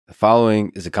The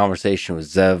following is a conversation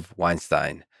with Zev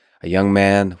Weinstein, a young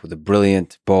man with a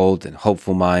brilliant, bold, and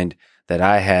hopeful mind that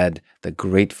I had the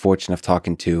great fortune of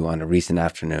talking to on a recent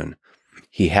afternoon.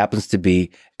 He happens to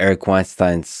be Eric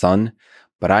Weinstein's son,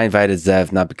 but I invited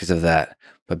Zev not because of that,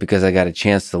 but because I got a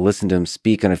chance to listen to him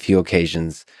speak on a few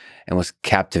occasions and was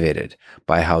captivated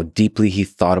by how deeply he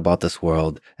thought about this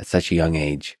world at such a young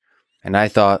age. And I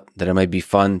thought that it might be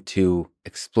fun to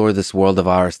explore this world of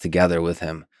ours together with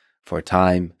him for a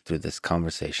time through this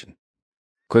conversation.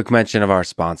 Quick mention of our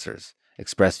sponsors: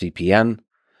 ExpressVPN,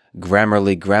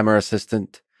 Grammarly Grammar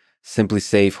Assistant, Simply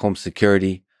Safe Home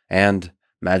Security, and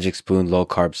Magic Spoon Low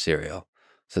Carb Cereal.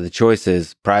 So the choice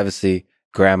is privacy,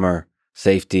 grammar,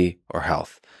 safety, or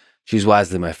health. Choose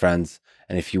wisely, my friends.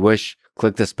 And if you wish,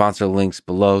 click the sponsor links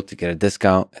below to get a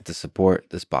discount and to support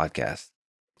this podcast.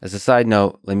 As a side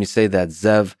note, let me say that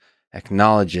Zev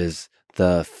acknowledges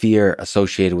the fear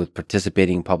associated with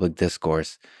participating in public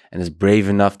discourse and is brave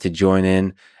enough to join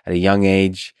in at a young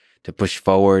age, to push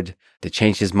forward, to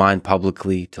change his mind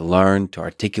publicly, to learn, to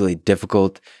articulate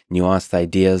difficult, nuanced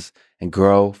ideas, and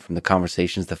grow from the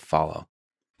conversations that follow.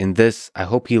 In this, I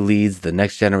hope he leads the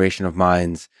next generation of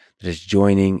minds that is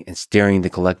joining and steering the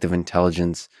collective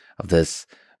intelligence of this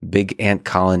big ant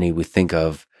colony we think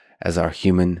of as our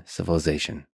human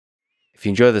civilization. If you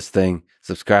enjoy this thing,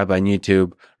 subscribe on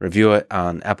YouTube, review it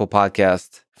on Apple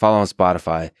Podcasts, follow on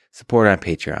Spotify, support on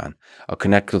Patreon, or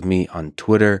connect with me on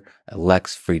Twitter at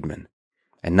Lex Fridman.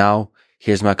 And now,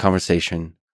 here's my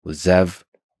conversation with Zev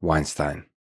Weinstein.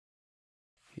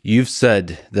 You've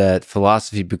said that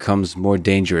philosophy becomes more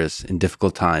dangerous in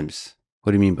difficult times.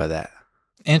 What do you mean by that?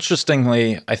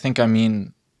 Interestingly, I think I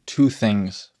mean two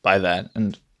things by that.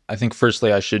 And I think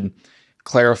firstly, I should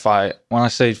clarify, when I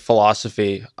say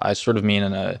philosophy, I sort of mean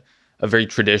in a very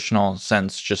traditional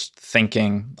sense, just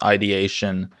thinking,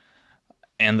 ideation,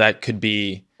 and that could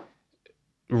be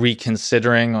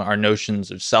reconsidering our notions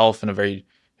of self in a very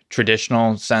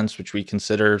traditional sense, which we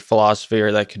consider philosophy,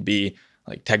 or that could be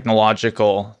like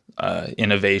technological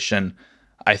innovation.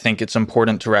 I think it's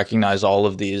important to recognize all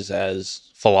of these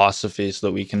as philosophy so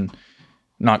that we can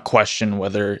not question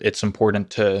whether it's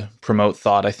important to promote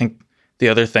thought. I think the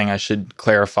other thing I should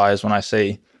clarify is when I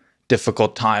say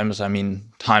difficult times, I mean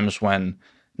times when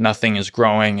nothing is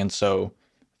growing, and so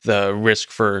the risk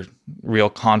for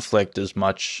real conflict is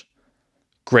much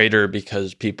greater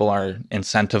because people are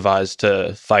incentivized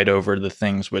to fight over the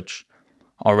things which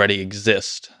already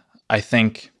exist. I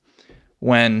think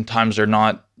when times are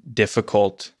not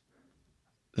difficult,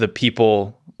 the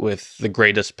people with the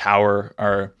greatest power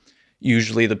are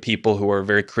usually the people who are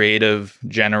very creative,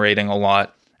 generating a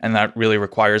lot, and that really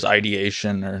requires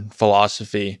ideation or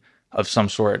philosophy of some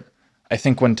sort. I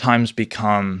think when times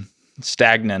become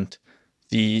stagnant,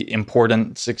 the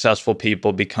important, successful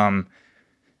people become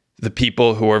the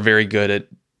people who are very good at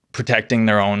protecting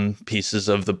their own pieces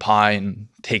of the pie and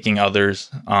taking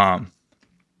others. I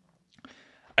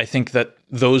think that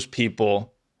those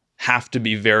people have to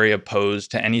be very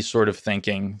opposed to any sort of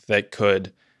thinking that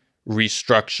could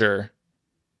restructure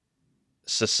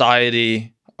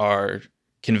society, our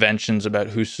conventions about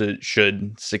who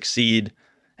should succeed.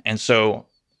 And so,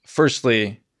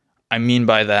 firstly, I mean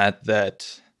by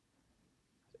that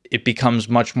it becomes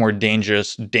much more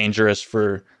dangerous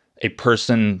for a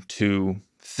person to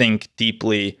think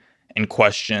deeply and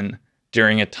question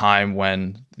during a time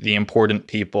when the important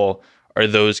people are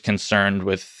those concerned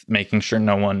with making sure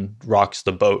no one rocks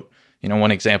the boat. You know, one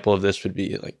example of this would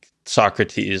be like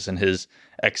Socrates and his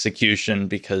execution,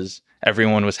 because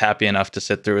everyone was happy enough to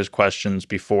sit through his questions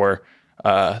before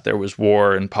there was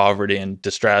war and poverty and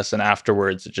distress, and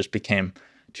afterwards it just became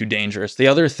too dangerous. The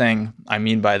other thing I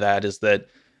mean by that is that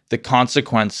the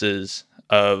consequences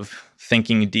of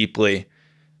thinking deeply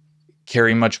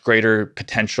carry much greater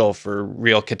potential for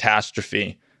real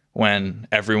catastrophe when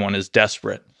everyone is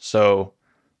desperate. So,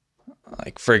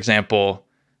 like, for example,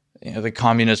 the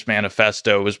Communist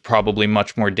Manifesto was probably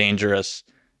much more dangerous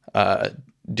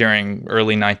during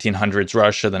early 1900s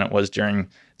Russia than it was during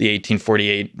the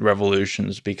 1848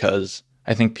 revolutions, because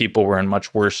I think people were in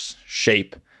much worse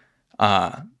shape.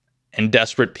 And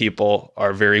desperate people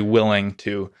are very willing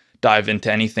to dive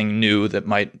into anything new that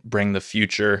might bring the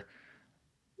future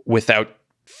without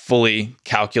fully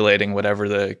calculating whatever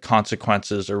the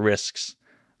consequences or risks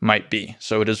might be.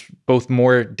 So it is both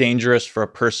more dangerous for a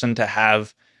person to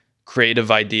have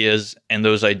creative ideas, and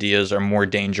those ideas are more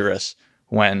dangerous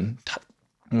when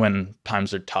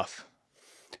times are tough.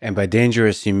 And by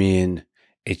dangerous, you mean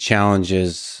it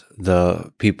challenges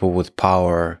the people with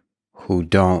power who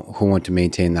want to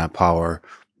maintain that power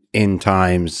in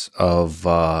times of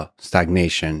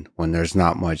stagnation, when there's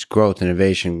not much growth,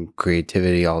 innovation,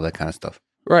 creativity, all that kind of stuff.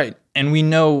 Right. And we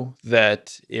know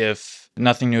that if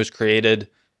nothing new is created,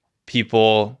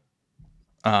 people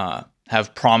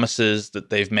have promises that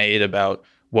they've made about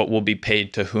what will be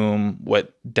paid to whom,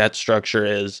 what debt structure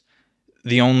is.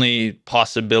 The only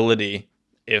possibility,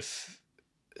 if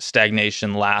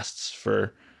stagnation lasts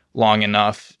for long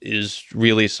enough, is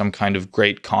really some kind of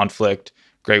great conflict,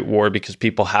 great war, because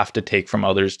people have to take from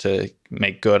others to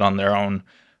make good on their own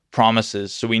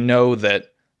promises. So we know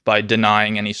that by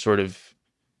denying any sort of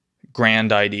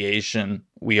grand ideation,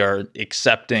 we are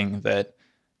accepting that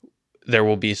there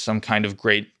will be some kind of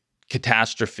great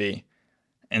catastrophe.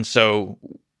 And so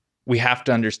we have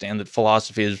to understand that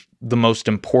philosophy is the most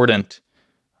important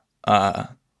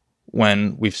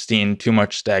when we've seen too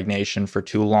much stagnation for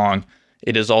too long.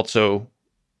 It is also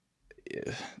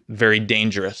very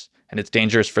dangerous, and it's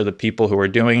dangerous for the people who are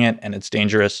doing it, and it's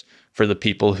dangerous for the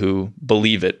people who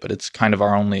believe it, but it's kind of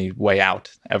our only way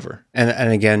out ever.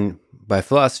 And again, by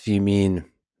philosophy, you mean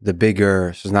the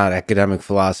bigger, so it's not academic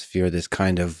philosophy or this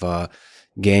kind of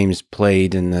games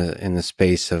played in the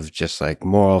space of just like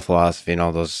moral philosophy and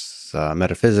all those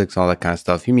metaphysics, all that kind of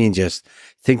stuff. You mean just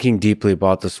thinking deeply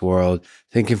about this world,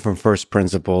 thinking from first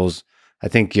principles. I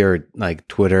think your like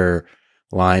Twitter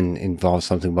line involves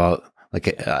something about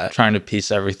like trying to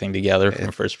piece everything together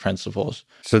from first principles.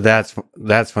 So that's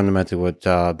fundamentally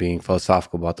what being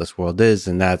philosophical about this world is,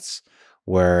 and that's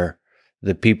where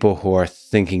the people who are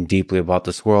thinking deeply about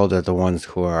this world are the ones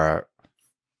who are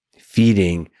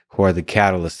feeding, who are the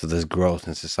catalysts of this growth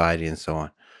in society and so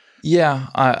on. Yeah,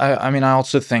 I mean, I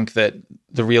also think that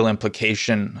the real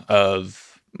implication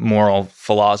of moral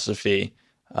philosophy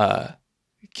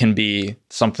can be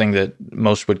something that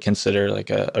most would consider like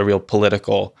a real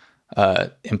political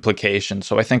implication.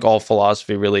 So I think all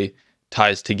philosophy really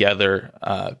ties together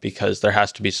because there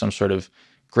has to be some sort of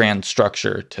grand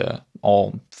structure to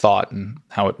all thought and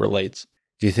how it relates.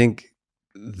 Do you think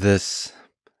this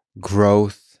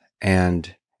growth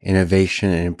and innovation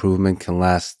and improvement can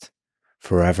last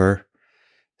forever?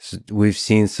 So we've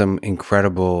seen some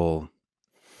incredible,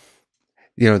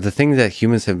 the thing that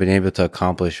humans have been able to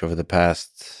accomplish over the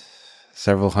past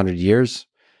several hundred years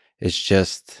is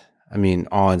just,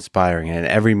 awe-inspiring. And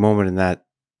every moment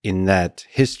in that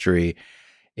history,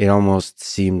 it almost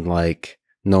seemed like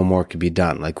no more could be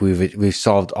done. Like we've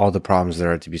solved all the problems that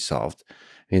are to be solved.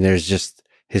 I mean,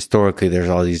 historically, there's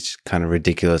all these kind of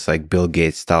ridiculous, like Bill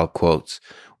Gates style quotes,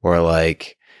 where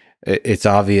like it's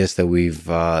obvious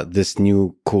that this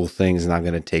new cool thing is not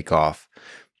going to take off,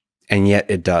 and yet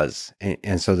it does.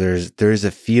 And so there's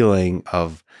a feeling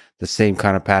of the same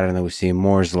kind of pattern that we see in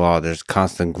Moore's law. There's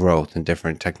constant growth in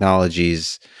different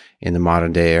technologies in the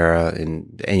modern day era,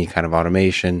 in any kind of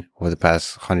automation over the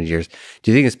past 100 years.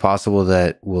 Do you think it's possible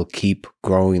that we'll keep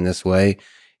growing this way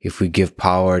if we give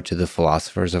power to the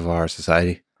philosophers of our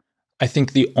society? I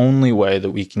think the only way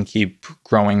that we can keep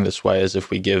growing this way is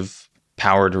if we give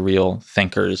power to real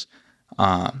thinkers.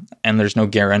 And there's no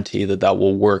guarantee that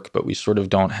will work, but we sort of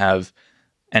don't have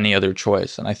any other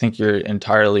choice. And I think you're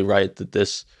entirely right that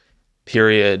this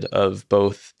period of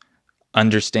both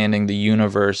understanding the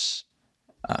universe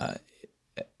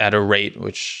at a rate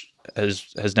which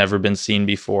has never been seen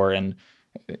before, and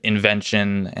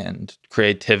invention and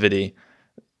creativity,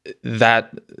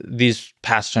 that these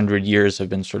past 100 years have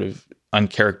been sort of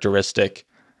uncharacteristic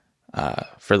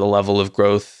for the level of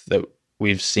growth that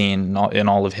we've seen in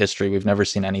all of history. We've never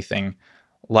seen anything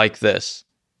like this.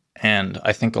 And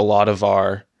I think a lot of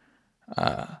our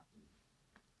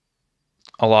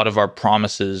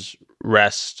promises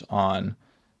rest on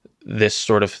this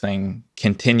sort of thing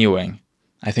continuing.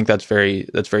 I think that's very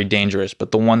dangerous.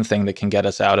 But the one thing that can get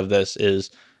us out of this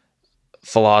is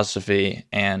philosophy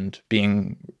and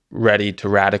being ready to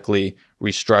radically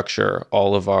restructure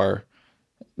all of our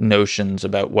notions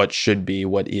about what should be,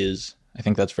 what is. I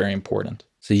think that's very important.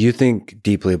 So you think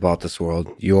deeply about this world.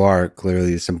 You are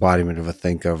clearly this embodiment of a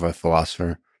thinker, of a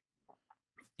philosopher.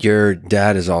 Your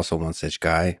dad is also one such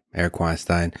guy, Eric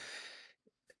Weinstein.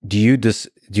 Do you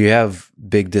have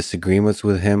big disagreements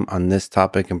with him on this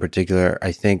topic in particular?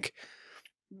 I think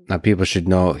now people should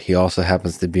know he also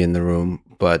happens to be in the room,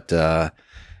 but the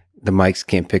mics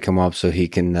can't pick him up, so he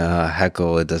can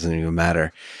heckle. It doesn't even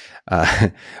matter.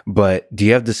 But do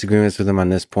you have disagreements with him on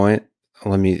this point?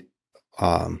 Let me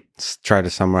try to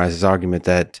summarize his argument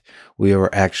that we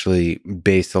were actually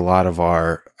based a lot of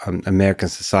our American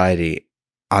society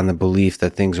on the belief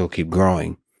that things will keep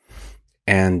growing.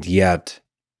 And yet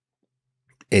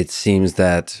it seems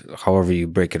that however you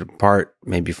break it apart,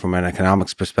 maybe from an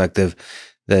economics perspective,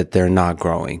 that they're not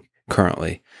growing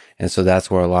currently. And so that's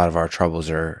where a lot of our troubles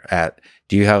are at.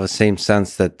 Do you have the same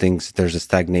sense that there's a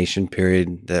stagnation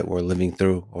period that we're living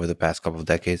through over the past couple of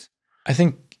decades? I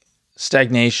think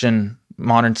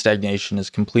modern stagnation is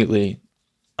completely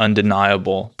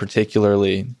undeniable,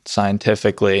 particularly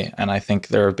scientifically. And I think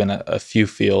there have been a few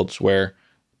fields where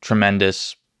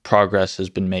tremendous progress has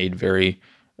been made very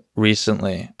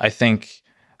recently. I think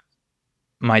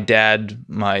my dad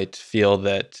might feel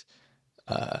that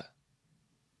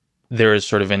there is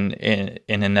sort of an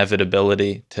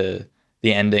inevitability to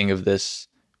the ending of this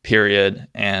period,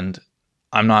 and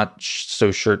I'm not so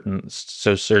certain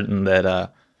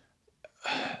that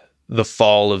the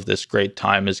fall of this great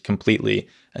time is completely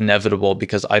inevitable,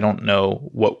 because I don't know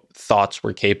what thoughts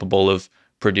we're capable of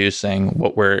producing,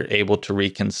 what we're able to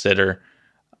reconsider.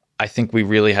 I think we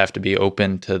really have to be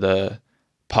open to the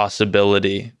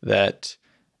possibility that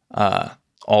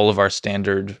all of our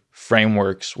standard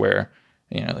frameworks, where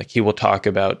like he will talk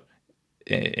about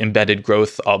embedded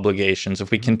growth obligations,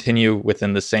 if we continue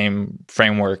within the same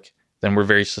framework, then we're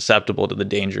very susceptible to the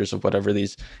dangers of whatever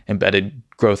these embedded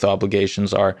growth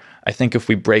obligations are. I think if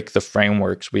we break the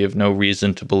frameworks, we have no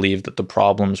reason to believe that the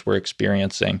problems we're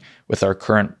experiencing with our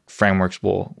current frameworks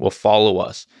will follow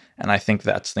us. And I think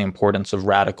that's the importance of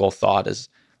radical thought, is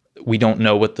we don't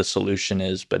know what the solution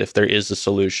is, but if there is a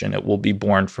solution, it will be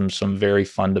born from some very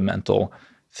fundamental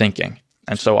thinking.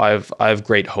 And so I have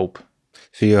great hope.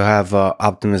 So you have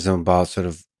optimism about sort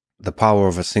of the power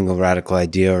of a single radical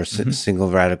idea or single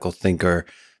radical thinker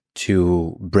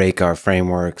to break our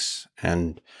frameworks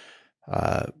and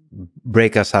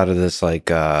break us out of this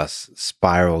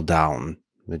spiral down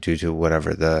due to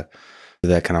whatever the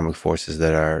economic forces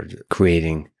that are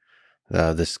creating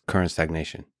this current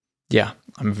stagnation. Yeah,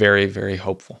 I'm very, very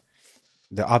hopeful.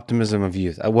 The optimism of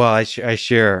youth. Well, I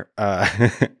share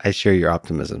I share your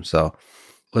optimism. So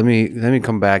let me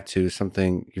come back to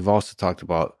something you've also talked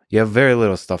about. You have very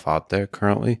little stuff out there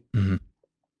currently,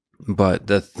 but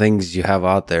the things you have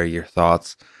out there, your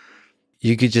thoughts,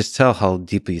 you could just tell how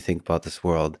deeply you think about this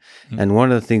world. And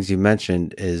one of the things you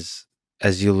mentioned is,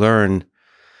 as you learn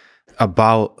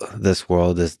about this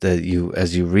world, is that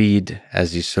as you read,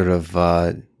 as you sort of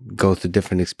go through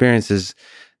different experiences,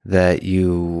 that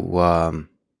you're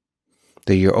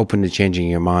open to changing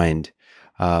your mind.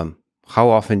 How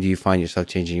often do you find yourself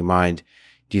changing your mind?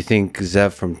 Do you think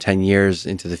Zev from 10 years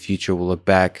into the future will look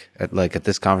back at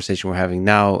this conversation we're having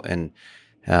now and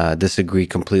disagree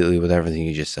completely with everything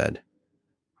you just said?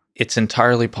 It's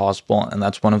entirely possible, and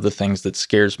that's one of the things that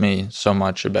scares me so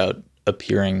much about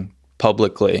appearing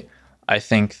publicly. I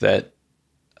think that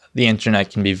the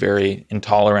internet can be very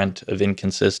intolerant of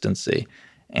inconsistency,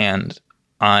 and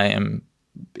I am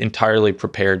entirely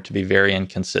prepared to be very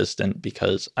inconsistent,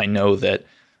 because I know that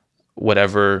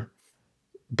whatever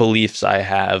beliefs I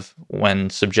have, when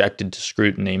subjected to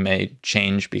scrutiny, may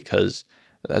change, because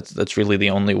that's really the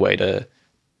only way to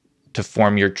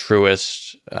form your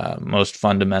truest, most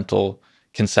fundamental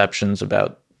conceptions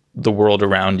about the world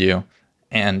around you.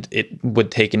 And it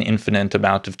would take an infinite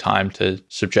amount of time to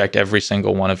subject every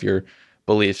single one of your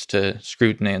beliefs to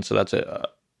scrutiny. And so that's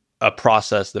a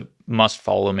process that must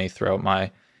follow me throughout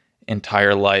my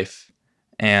entire life.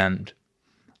 And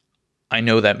I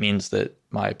know that means that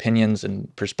my opinions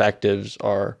and perspectives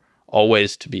are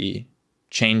always to be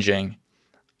changing.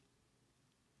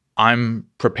 I'm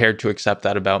prepared to accept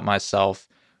that about myself.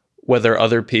 Whether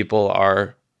other people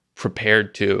are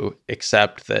prepared to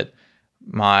accept that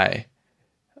my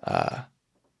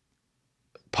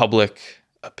public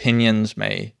opinions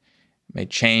may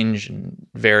change and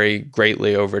vary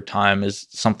greatly over time is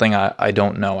something I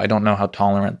don't know. I don't know how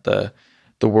tolerant the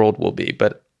world will be,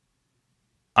 but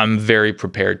I'm very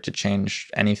prepared to change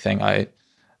anything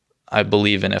I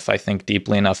believe in if I think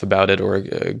deeply enough about it, or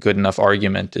a good enough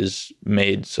argument is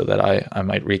made so that I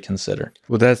might reconsider.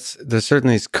 Well, there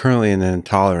certainly is currently an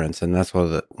intolerance, and that's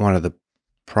one of the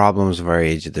problems of our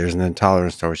age. There's an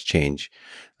intolerance towards change.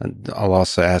 And I'll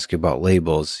also ask you about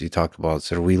labels. You talked about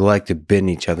sort of we like to bin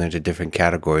each other into different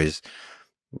categories,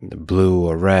 blue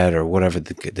or red or whatever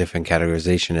the different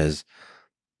categorization is.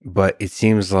 But it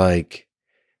seems like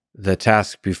the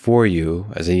task before you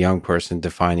as a young person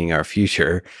defining our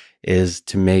future is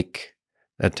to make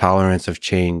a tolerance of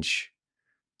change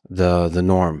the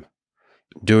norm.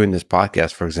 Doing this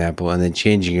podcast, for example, and then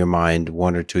changing your mind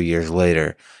 1 or 2 years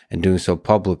later and doing so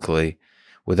publicly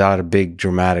without a big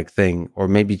dramatic thing, or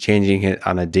maybe changing it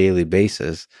on a daily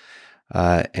basis,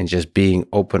 and just being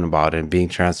open about it and being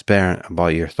transparent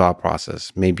about your thought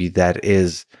process. Maybe that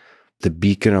is the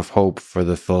beacon of hope for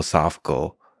the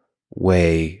philosophical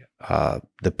way,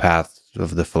 the path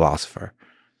of the philosopher.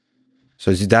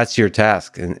 So that's your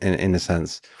task in a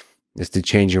sense. is to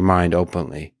change your mind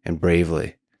openly and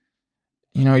bravely.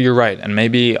 You're right. And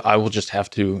maybe I will just have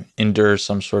to endure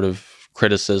some sort of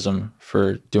criticism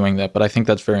for doing that. But I think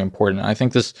that's very important. I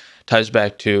think this ties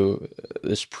back to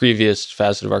this previous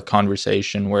facet of our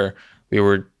conversation where we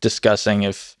were discussing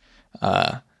if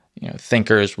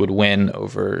thinkers would win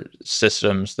over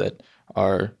systems that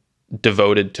are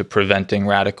devoted to preventing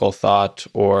radical thought,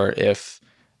 or if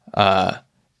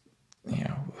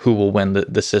who will win,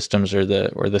 the systems or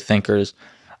the thinkers.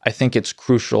 I think it's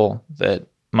crucial that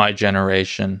my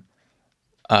generation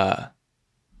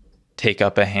take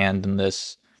up a hand in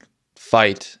this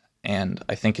fight, and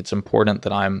I think it's important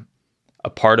that I'm a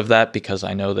part of that because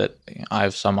I know that I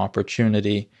have some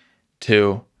opportunity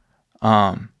to.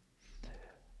 I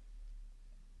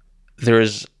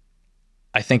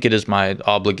think it is my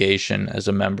obligation as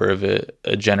a member of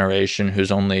a generation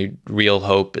whose only real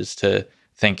hope is to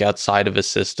think outside of a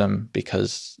system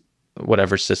because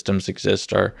whatever systems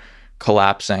exist are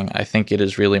collapsing. I think it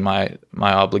is really my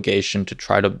obligation to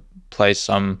try to play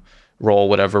some role,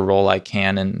 whatever role I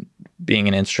can, in being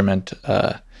an instrument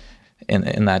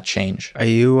in that change. Are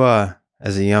you,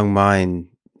 as a young mind,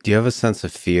 do you have a sense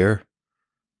of fear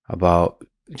about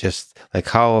just like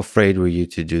how afraid were you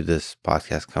to do this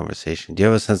podcast conversation? Do you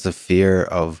have a sense of fear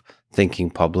of thinking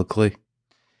publicly?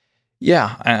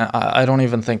 Yeah, I don't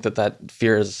even think that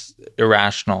fear is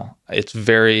irrational. It's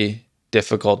very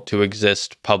difficult to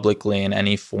exist publicly in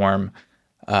any form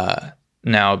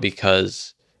now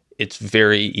because it's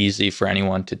very easy for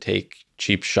anyone to take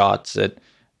cheap shots at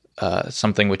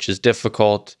something which is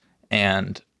difficult.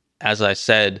 And as I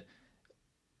said,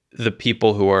 the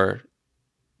people who are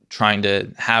trying to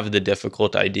have the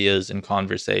difficult ideas and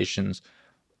conversations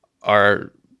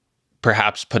are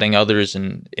perhaps putting others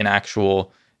in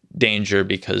actual danger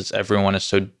because everyone is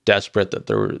so desperate that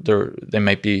they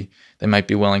might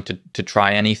be willing to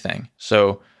try anything.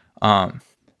 So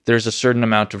there's a certain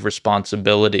amount of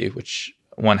responsibility which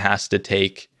one has to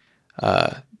take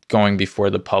going before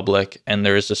the public, and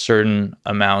there is a certain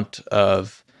amount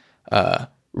of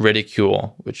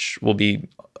ridicule which will be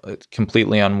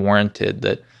completely unwarranted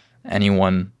that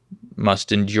anyone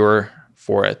must endure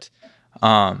for it.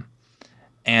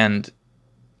 And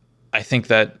I think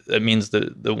that means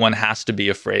that one has to be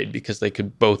afraid because they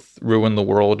could both ruin the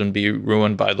world and be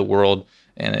ruined by the world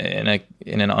in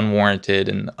an unwarranted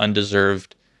and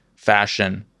undeserved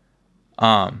fashion.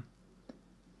 I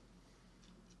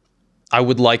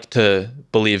would like to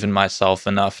believe in myself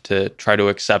enough to try to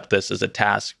accept this as a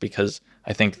task because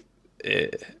I think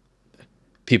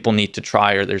people need to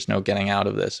try or there's no getting out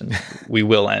of this, and we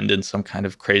will end in some kind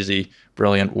of crazy,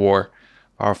 brilliant war.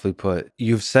 Powerfully put.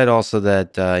 You've said also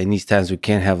that in these times we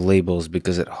can't have labels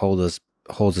because it holds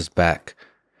us back.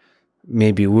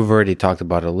 Maybe we've already talked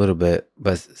about it a little bit,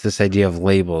 but this idea of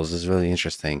labels is really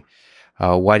interesting.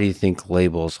 Why do you think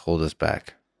labels hold us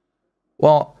back?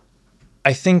 Well,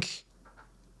 I think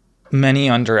many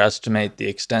underestimate the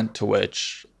extent to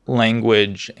which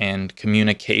language and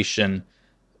communication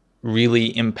really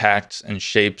impacts and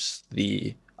shapes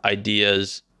the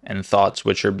ideas and thoughts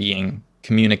which are being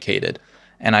communicated.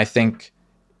 And I think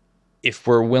if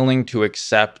we're willing to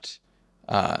accept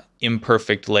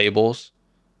imperfect labels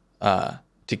to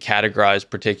categorize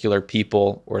particular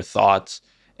people or thoughts,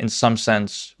 in some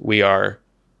sense, we are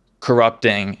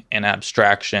corrupting an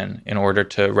abstraction in order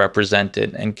to represent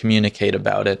it and communicate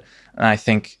about it. And I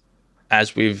think,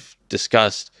 as we've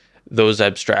discussed, those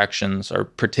abstractions are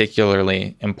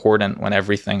particularly important when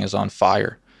everything is on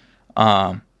fire.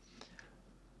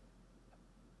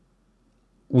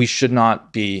 We should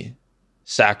not be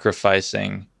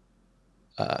sacrificing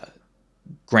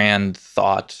grand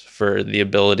thought for the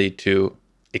ability to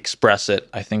express it.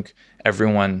 I think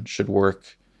everyone should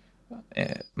work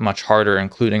much harder,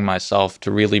 including myself,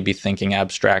 to really be thinking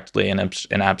abstractly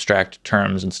in abstract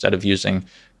terms instead of using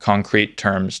concrete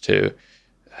terms to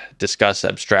discuss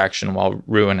abstraction while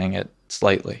ruining it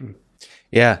slightly.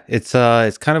 Yeah, it's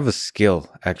kind of a skill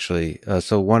actually.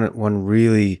 So one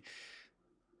really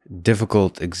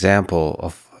difficult example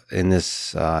of in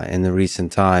the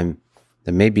recent time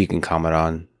that maybe you can comment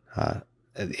on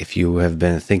if you have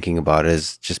been thinking about it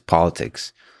is just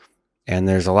politics. And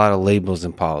there's a lot of labels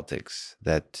in politics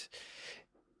that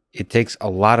it takes a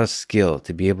lot of skill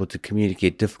to be able to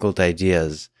communicate difficult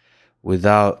ideas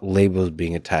without labels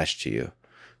being attached to you.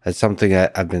 That's something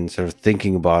I've been sort of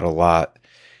thinking about a lot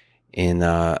in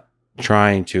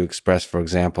trying to express, for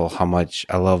example, how much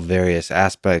I love various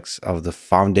aspects of the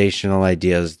foundational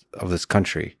ideas of this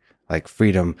country, like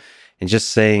freedom, and just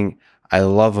saying, I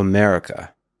love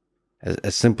America.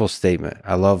 A simple statement.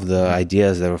 I love the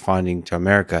ideas that we're finding to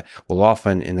America. Well,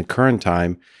 often in the current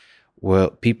time,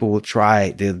 people will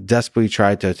they desperately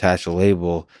try to attach a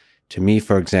label to me,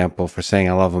 for example, for saying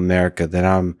I love America, that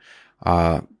I'm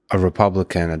a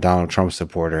Republican, a Donald Trump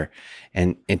supporter.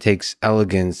 And it takes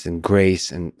elegance and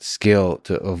grace and skill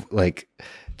to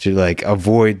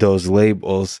avoid those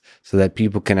labels so that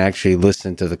people can actually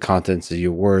listen to the contents of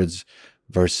your words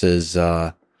versus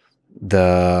the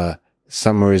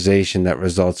summarization that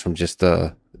results from just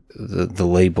the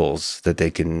labels that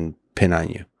they can pin on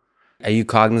you. Are you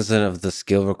cognizant of the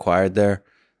skill required there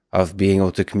of being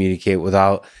able to communicate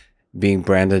without being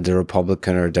branded a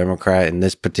Republican or a Democrat in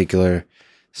this particular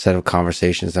set of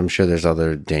conversations? I'm sure there's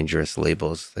other dangerous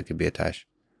labels that could be attached.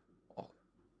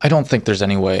 I don't think there's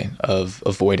any way of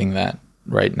avoiding that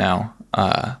right now.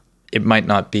 It might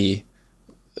not be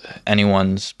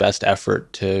anyone's best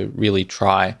effort to really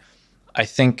try. I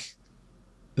think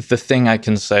the thing I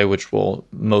can say which will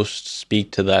most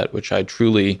speak to that, which I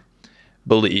truly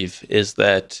believe, is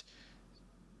that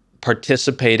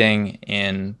participating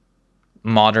in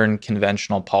modern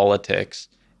conventional politics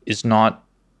is not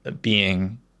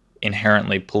being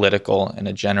inherently political in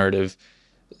a generative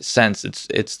sense.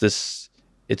 It's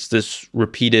this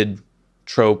repeated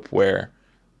trope where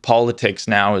politics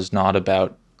now is not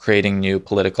about creating new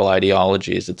political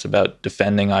ideologies. It's about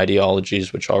defending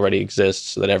ideologies which already exist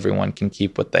so that everyone can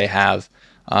keep what they have.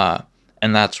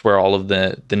 And that's where all of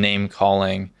the name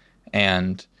calling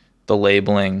and the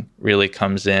labeling really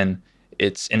comes in.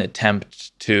 It's an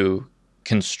attempt to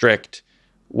constrict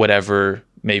whatever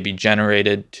may be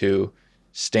generated to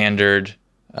standard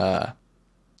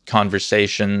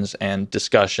conversations and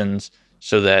discussions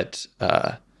so that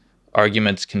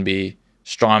arguments can be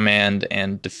strawmanned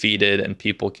and defeated and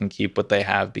people can keep what they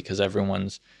have because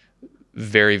everyone's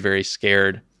very, very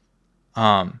scared.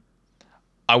 I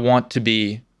want to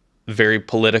be very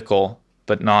political,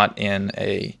 but not in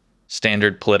a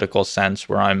standard political sense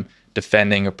where I'm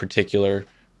defending a particular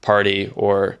party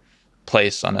or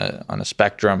place on a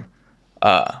spectrum.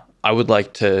 I would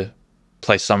like to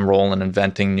play some role in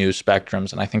inventing new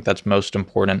spectrums, and I think that's most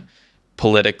important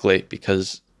politically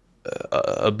because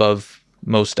above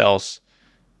most else,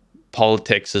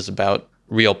 politics is about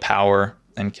real power,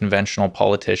 and conventional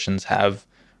politicians have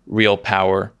real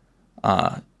power,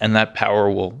 and that power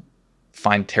will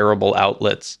find terrible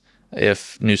outlets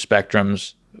if new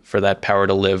spectrums for that power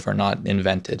to live are not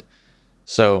invented.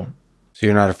 So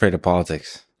you're not afraid of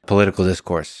politics, political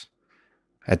discourse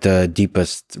at the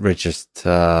deepest, richest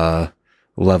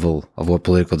level of what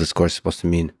political discourse is supposed to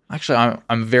mean? Actually,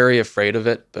 I'm very afraid of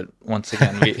it, but once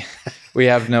again, we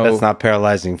have no. That's not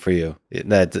paralyzing for you.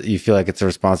 That you feel like it's a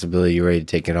responsibility. You're ready to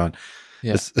take it on.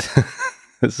 Yeah.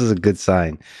 This is a good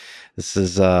sign. This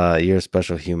is you're a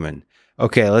special human.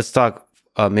 Okay, let's talk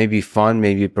maybe fun,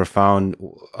 maybe profound.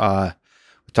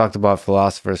 We talked about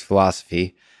philosophers,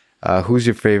 philosophy. Who's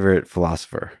your favorite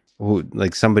philosopher? Who,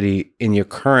 like somebody in your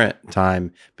current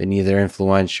time, but neither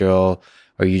influential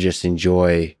or you just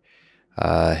enjoy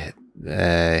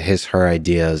her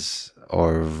ideas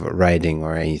or writing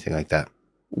or anything like that?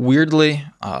 Weirdly,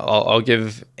 I'll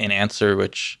give an answer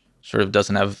which sort of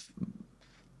doesn't have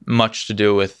much to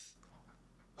do with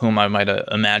whom I might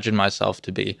imagine myself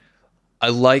to be. I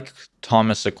like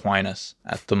Thomas Aquinas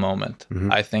at the moment.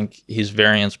 Mm-hmm. I think he's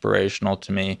very inspirational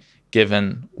to me,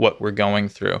 given what we're going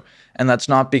through. And that's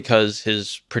not because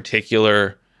his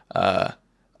particular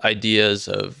ideas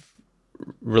of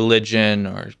religion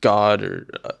or God or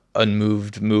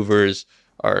unmoved movers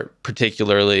are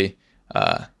particularly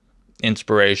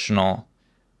inspirational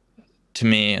to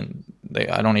me, and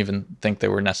I don't even think they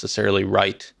were necessarily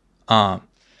right.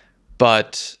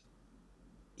 But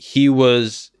he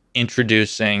was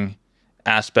introducing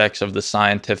aspects of the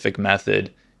scientific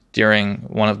method during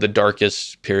one of the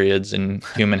darkest periods in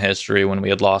human history, when we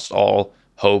had lost all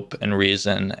hope and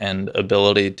reason and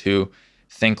ability to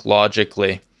think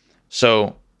logically.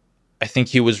 So I think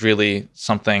he was really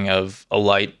something of a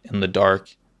light in the dark,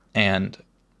 and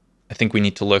I think we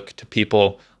need to look to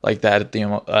people like that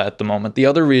at the moment. The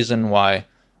other reason why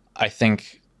I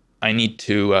think I need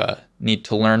to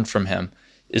learn from him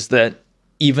is that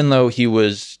even though he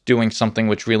was doing something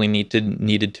which really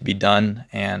needed to be done,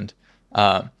 and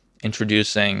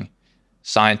introducing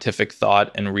scientific thought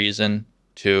and reason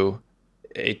to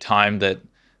a time that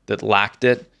lacked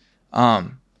it,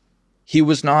 he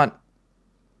was not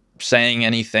saying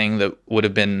anything that would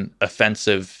have been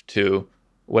offensive to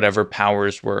whatever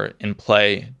powers were in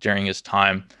play during his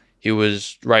time. He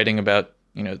was writing about,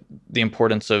 the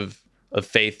importance of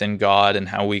faith in God and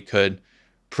how we could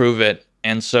prove it.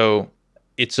 And so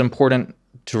it's important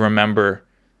to remember,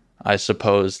 I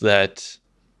suppose, that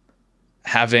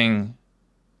having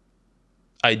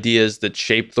ideas that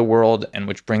shape the world and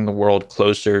which bring the world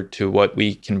closer to what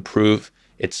we can prove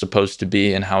it's supposed to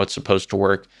be and how it's supposed to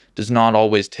work does not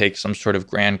always take some sort of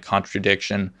grand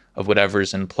contradiction of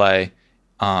whatever's in play.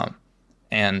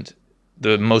 And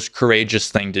the most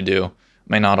courageous thing to do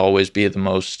may not always be the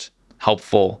most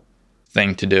helpful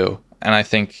thing to do. And I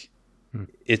think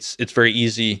it's very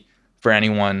easy for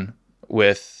anyone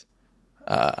with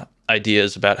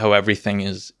ideas about how everything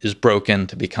is broken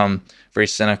to become very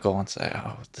cynical and say,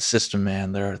 "Oh, the system,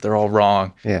 man, they're all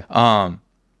wrong." Yeah.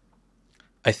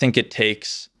 I think it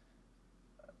takes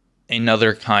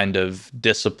another kind of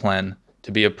discipline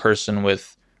to be a person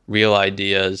with real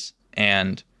ideas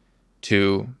and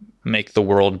to make the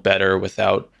world better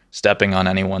without stepping on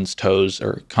anyone's toes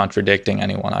or contradicting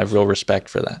anyone. I have real respect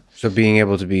for that. So being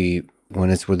able to be, when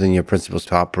it's within your principles,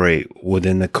 to operate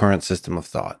within the current system of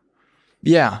thought.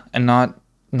 Yeah, and not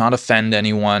offend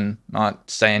anyone, not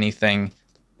say anything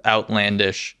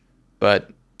outlandish, but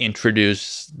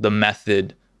introduce the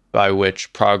method by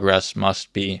which progress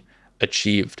must be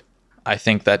achieved. I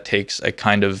think that takes a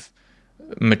kind of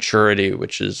maturity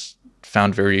which is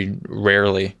found very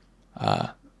rarely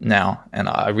now, and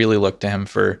I really look to him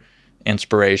for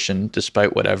inspiration,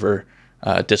 despite whatever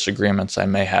disagreements I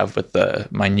may have with the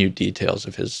minute details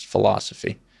of his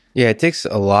philosophy. Yeah, it takes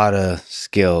a lot of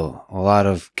skill, a lot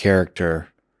of character,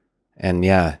 and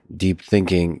deep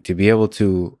thinking to be able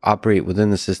to operate within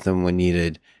the system when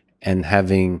needed, and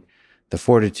having the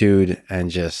fortitude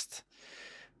and just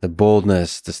the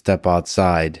boldness to step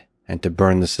outside and to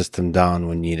burn the system down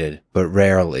when needed, but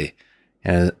rarely,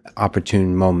 and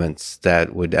opportune moments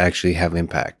that would actually have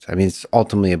impact. I mean, it's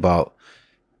ultimately about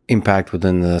impact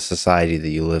within the society that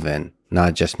you live in,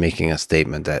 not just making a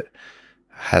statement that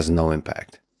has no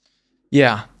impact.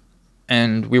 Yeah.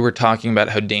 And we were talking about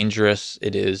how dangerous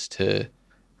it is to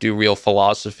do real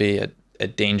philosophy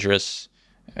at dangerous,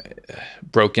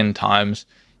 broken times.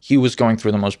 He was going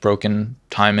through the most broken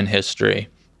time in history,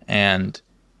 and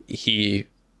he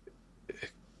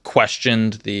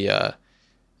questioned the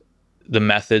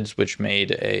methods which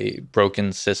made a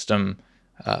broken system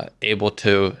able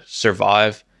to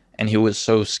survive. And he was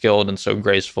so skilled and so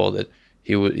graceful that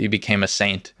he became a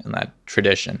saint in that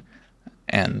tradition.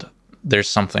 And there's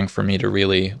something for me to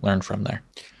really learn from there.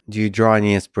 Do you draw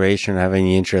any inspiration or have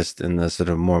any interest in the sort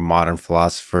of more modern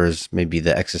philosophers, maybe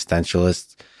the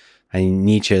existentialists? I mean,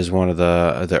 Nietzsche is one of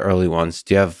the early ones.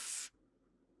 Do you have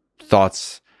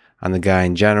thoughts on the guy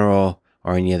in general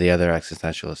or any of the other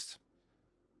existentialists?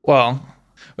 Well,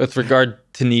 with regard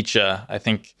to Nietzsche, I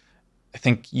think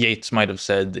Yeats might have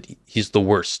said that he's the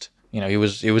worst. You know, he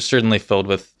was certainly filled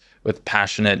with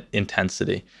passionate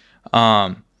intensity.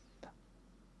 Was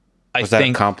that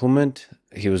a compliment?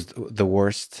 He was the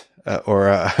worst,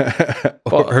 or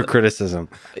criticism?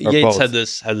 Or Yeats both?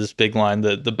 had this big line: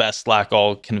 the best lack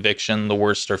all conviction, the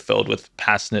worst are filled with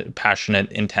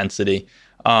passionate intensity.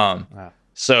 Wow.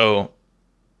 So,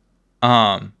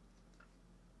 I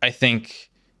think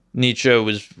Nietzsche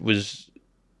was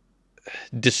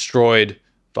destroyed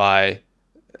by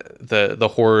the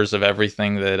horrors of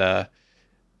everything that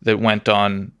went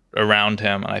on around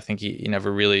him, and I think he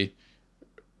never really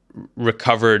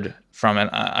recovered from it.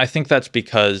 I think that's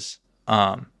because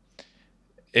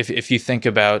if you think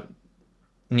about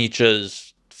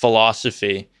Nietzsche's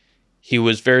philosophy, he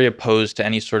was very opposed to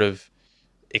any sort of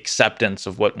acceptance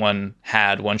of what one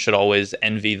had. One should always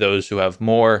envy those who have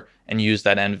more and use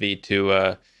that envy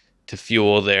to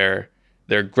fuel their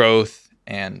growth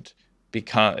and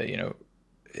become,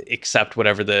 accept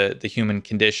whatever the human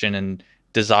condition and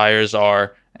desires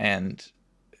are, and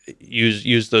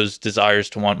use those desires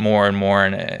to want more and more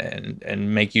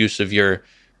and make use of your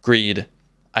greed.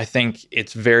 I think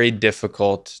it's very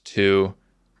difficult to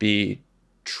be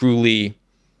truly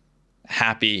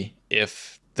happy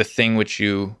if the thing which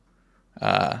you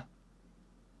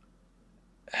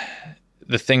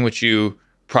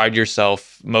pride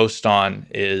yourself most on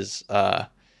is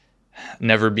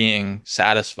never being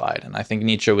satisfied. And I think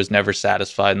Nietzsche was never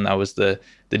satisfied, and that was the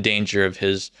danger of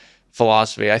his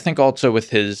philosophy. I think also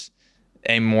with his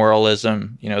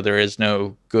amoralism, there is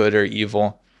no good or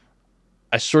evil.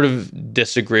 I sort of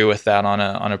disagree with that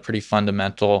on a pretty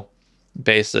fundamental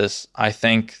basis. I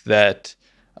think that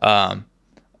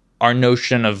our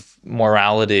notion of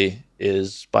morality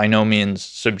is by no means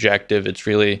subjective. It's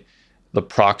really the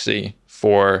proxy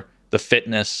for the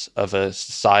fitness of a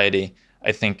society.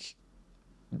 I think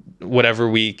whatever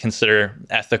we consider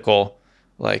ethical,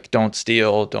 like don't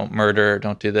steal, don't murder,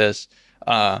 don't do this,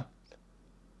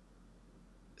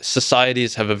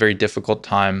 societies have a very difficult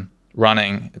time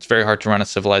running. It's very hard to run a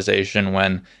civilization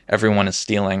when everyone is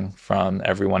stealing from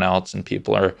everyone else and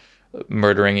people are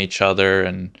murdering each other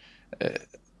and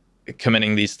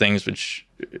committing these things which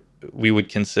we would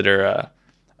consider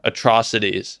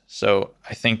atrocities. So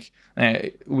I think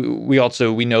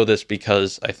we know this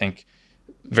because I think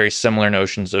very similar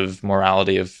notions of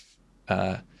morality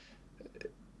have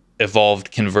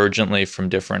evolved convergently from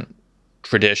different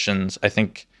traditions. I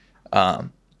think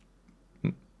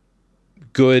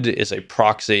good is a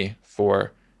proxy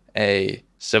for a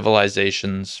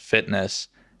civilization's fitness,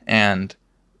 and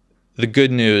the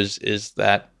good news is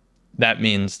that that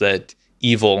means that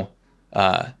evil,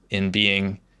 in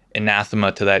being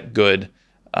anathema to that good,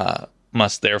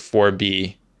 must therefore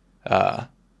be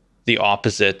the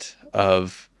opposite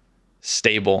of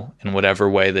stable in whatever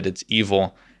way that it's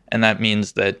evil. And that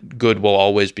means that good will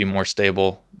always be more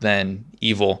stable than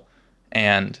evil.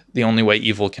 And the only way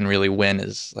evil can really win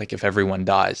is like if everyone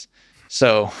dies.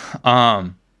 So,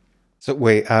 So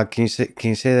wait, can you say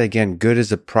that again? Good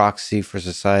is a proxy for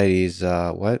society's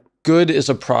what? good is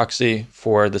a proxy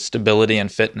for the stability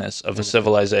and fitness of a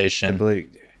civilization. Stability.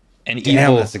 And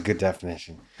Damn, evil. that's a good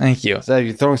definition. Thank you. So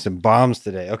you're throwing some bombs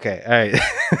today. Okay, all right.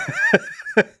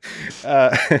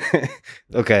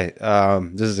 Okay,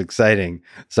 this is exciting.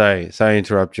 Sorry to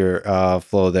interrupt your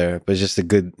flow there, but it's just a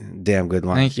damn good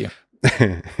line. Thank you.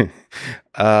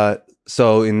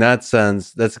 So in that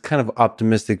sense, that's a kind of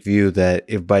optimistic view that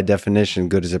if by definition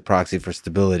good is a proxy for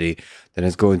stability, then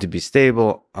it's going to be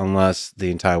stable unless the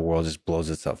entire world just blows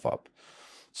itself up.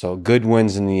 So good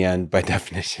wins in the end by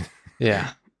definition.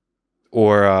 Yeah.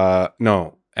 Or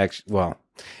no, actually, well,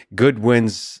 good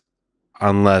wins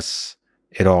unless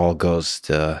it all goes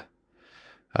to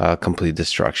complete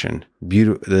destruction.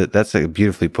 That's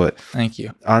beautifully put. Thank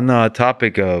you. On the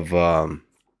topic of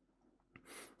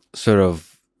sort of,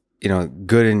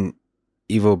 good and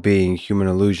evil being human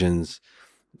illusions,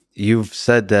 you've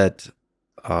said that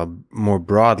more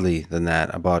broadly than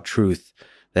that about truth,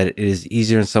 that it is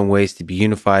easier in some ways to be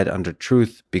unified under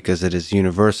truth because it is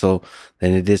universal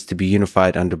than it is to be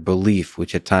unified under belief,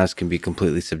 which at times can be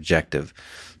completely subjective.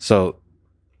 So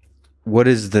what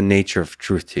is the nature of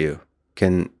truth to you?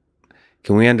 Can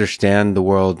we understand the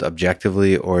world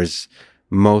objectively, or is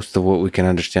most of what we can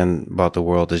understand about the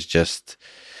world is just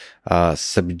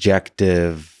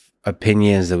subjective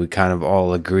opinions that we kind of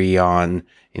all agree on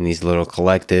in these little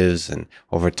collectives, and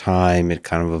over time it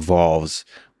kind of evolves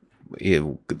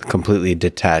completely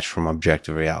detached from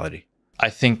objective reality? I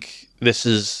think this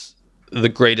is the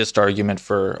greatest argument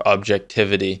for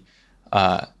objectivity,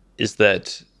 is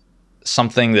that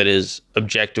something that is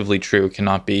objectively true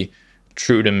cannot be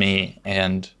true to me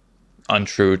and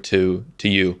untrue to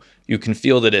you. You can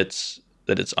feel that it's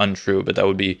untrue, but that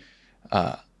would be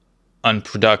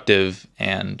unproductive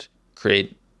and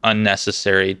create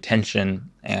unnecessary tension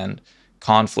and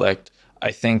conflict.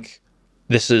 I think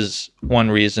this is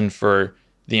one reason for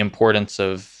the importance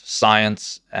of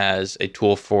science as a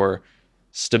tool for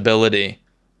stability.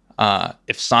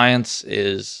 If science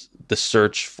is the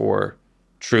search for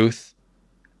truth,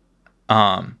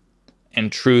 and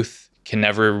truth can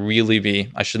never really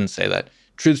be, I shouldn't say that,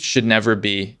 truth should never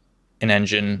be an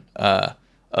engine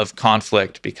of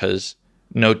conflict, because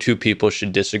no two people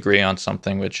should disagree on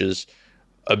something which is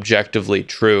objectively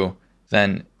true,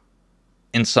 then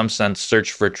in some sense,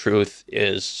 search for truth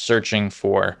is searching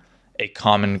for a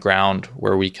common ground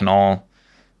where we can all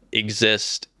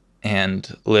exist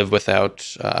and live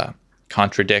without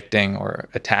contradicting or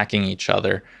attacking each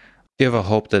other. Do you have a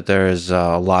hope that there is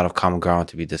a lot of common ground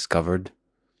to be discovered?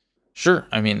 Sure.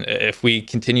 I mean, if we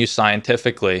continue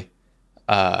scientifically,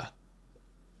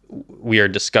 we are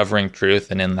discovering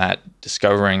truth, and in that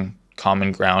discovering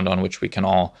common ground on which we can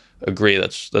all agree.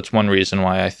 That's one reason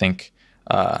why I think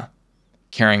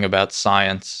caring about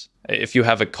science, if you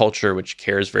have a culture which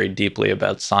cares very deeply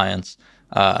about science,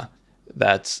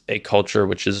 that's a culture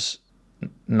which is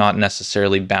not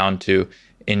necessarily bound to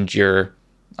endure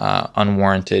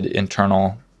unwarranted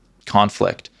internal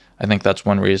conflict. I think that's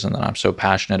one reason that I'm so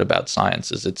passionate about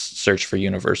science, is its search for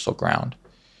universal ground.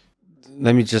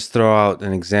 Let me just throw out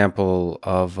an example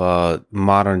of a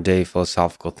modern day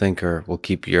philosophical thinker. We'll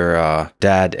keep your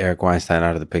dad, Eric Weinstein,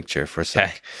 out of the picture for a sec.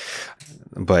 Okay.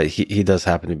 But he does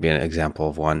happen to be an example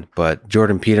of one. But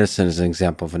Jordan Peterson is an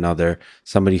example of another,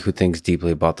 somebody who thinks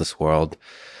deeply about this world.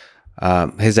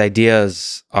 His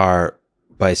ideas are,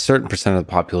 by a certain percent of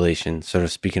the population, sort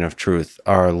of speaking of truth,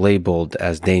 are labeled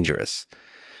as dangerous.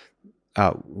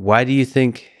 Why do you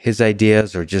think his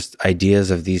ideas, or just ideas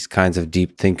of these kinds of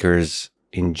deep thinkers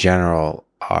in general,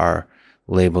 are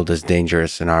labeled as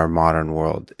dangerous in our modern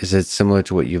world? Is it similar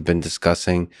to what you've been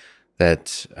discussing,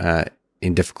 that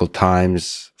in difficult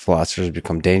times, philosophers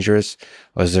become dangerous?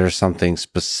 Or is there something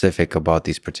specific about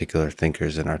these particular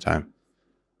thinkers in our time?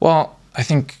 Well, I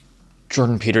think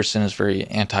Jordan Peterson is very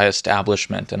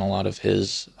anti-establishment in a lot of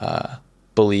his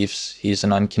beliefs. He's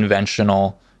an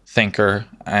unconventional thinker,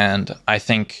 and I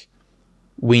think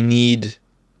we need,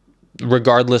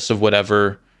 regardless of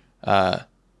whatever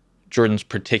Jordan's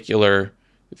particular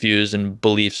views and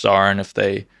beliefs are, and if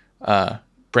they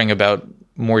bring about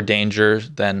more danger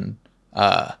than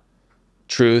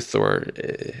truth, or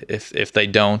if they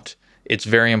don't, it's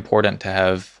very important to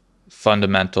have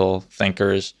fundamental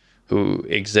thinkers who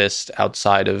exist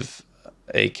outside of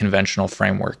a conventional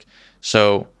framework.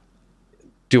 So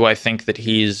do I think that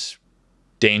he's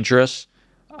dangerous?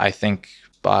 I think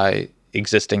by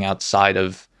existing outside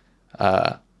of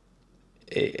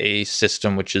a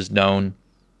system which is known,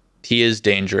 he is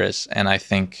dangerous. And I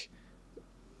think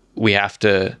we have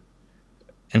to,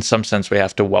 in some sense, we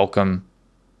have to welcome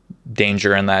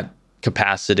danger in that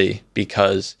capacity,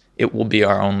 because it will be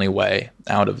our only way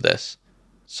out of this.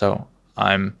 So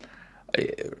I'm,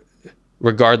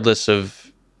 regardless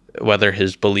of whether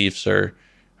his beliefs are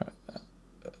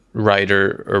right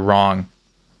or wrong,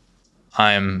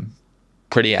 I'm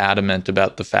pretty adamant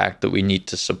about the fact that we need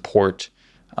to support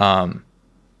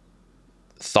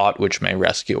thought which may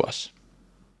rescue us.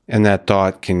 And that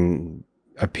thought can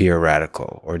appear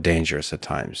radical or dangerous at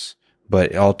times.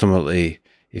 But ultimately,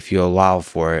 if you allow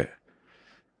for it,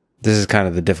 this is kind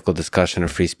of the difficult discussion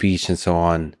of free speech and so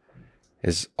on,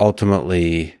 is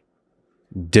ultimately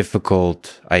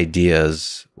difficult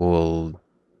ideas will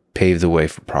pave the way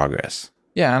for progress.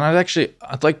 Yeah, and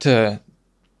I'd like to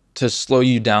slow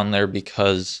you down there,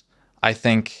 because I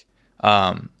think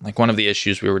like one of the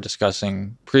issues we were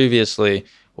discussing previously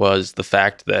was the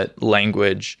fact that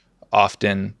language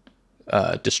often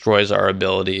destroys our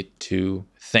ability to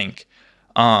think.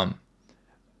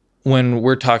 When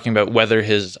we're talking about whether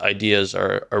his ideas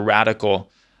are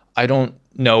radical, I don't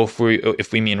know if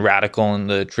we mean radical in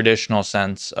the traditional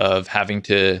sense of having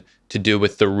to do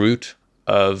with the root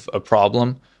of a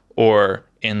problem, or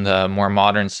in the more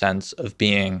modern sense of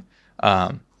being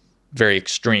very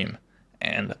extreme.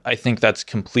 And I think that's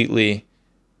completely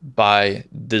by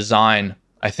design.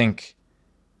 I think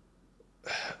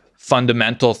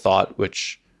fundamental thought,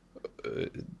 which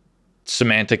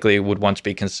semantically would once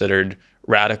be considered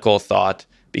radical thought,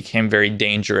 became very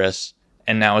dangerous,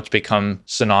 and now it's become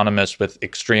synonymous with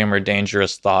extreme or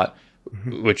dangerous thought,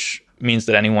 which means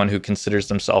that anyone who considers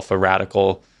themselves a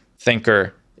radical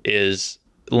thinker is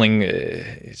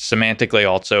semantically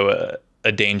also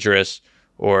a dangerous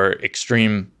or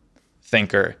extreme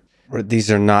thinker.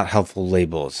 These are not helpful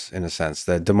labels, in a sense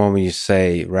that the moment you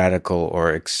say radical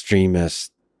or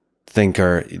extremist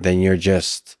thinker, then you're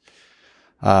just,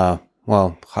 well,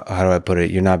 how do I put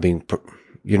it? You're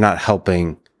not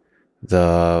helping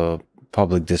the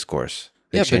public discourse,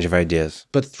 the exchange of ideas.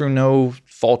 But through no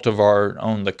fault of our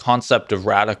own, the concept of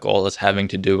radical as having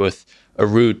to do with a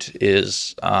root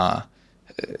is,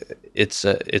 it's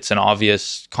an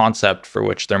obvious concept for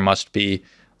which there must be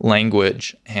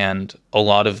language, and a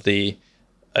lot of the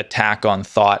attack on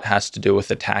thought has to do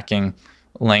with attacking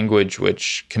language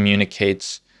which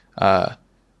communicates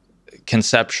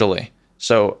conceptually.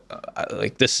 So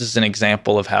like this is an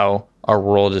example of how our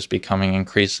world is becoming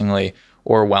increasingly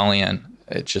Orwellian.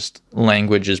 It's just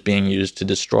language is being used to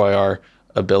destroy our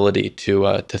ability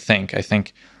to think.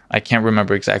 I can't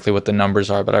remember exactly what the numbers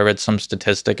are, but I read some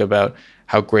statistic about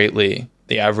how greatly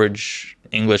the average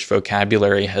English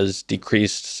vocabulary has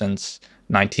decreased since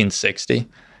 1960.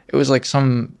 It was like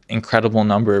some incredible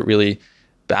number. It really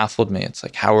baffled me. It's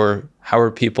like how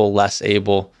are people less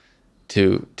able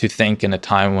to think in a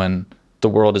time when the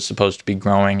world is supposed to be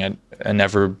growing at a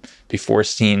never before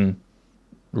seen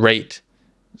rate?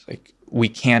 It's like we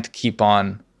can't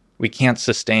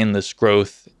sustain this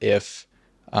growth if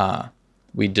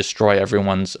we destroy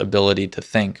everyone's ability to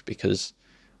think, because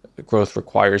growth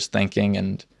requires thinking,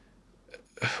 and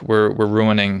we're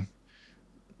ruining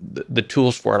the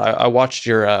tools for it. I watched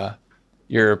your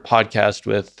podcast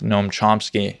with Noam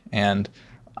Chomsky, and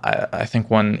I think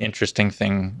one interesting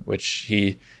thing which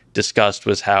he discussed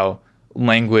was how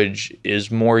language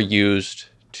is more used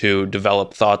to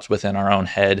develop thoughts within our own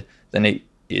head than it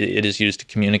is used to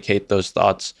communicate those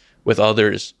thoughts with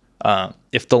others.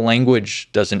 If the language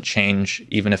doesn't change,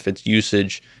 even if its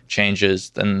usage changes,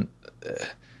 then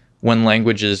when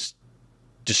language is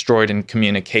destroyed in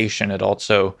communication, it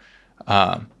also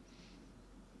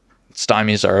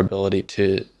stymies our ability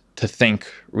to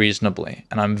think reasonably.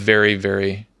 And I'm very,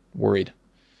 very worried.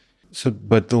 So,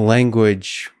 but the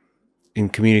language in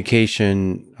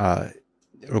communication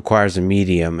requires a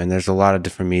medium, and there's a lot of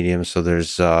different mediums. So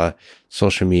there's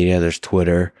social media, there's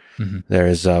Twitter,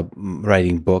 there's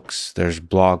writing books, there's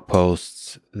blog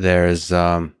posts, there's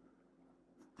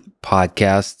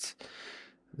podcasts,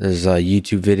 there's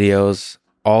YouTube videos,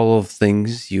 all of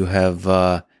things you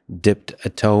have dipped a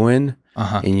toe in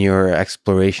your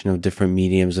exploration of different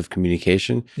mediums of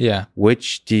communication. Yeah.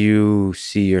 Which do you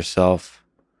see yourself?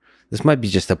 This might be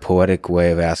just a poetic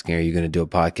way of asking, are you going to do a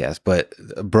podcast? But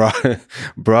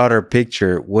broader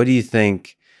picture, what do you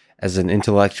think as an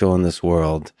intellectual in this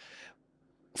world,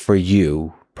 for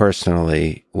you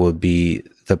personally, would be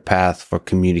the path for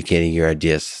communicating your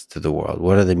ideas to the world?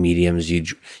 What are the mediums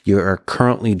you are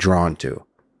currently drawn to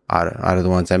out of the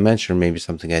ones I mentioned, or maybe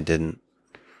something I didn't?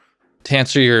 To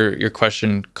answer your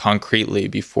question concretely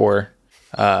before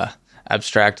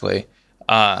abstractly,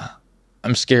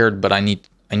 I'm scared, but I need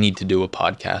to do a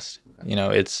podcast. You know,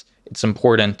 it's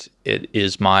important. It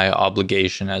is my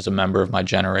obligation as a member of my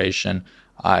generation.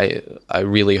 I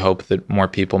really hope that more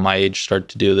people my age start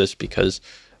to do this, because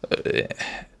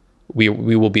we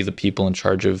will be the people in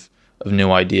charge of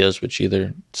new ideas, which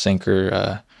either sink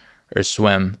or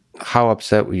swim. How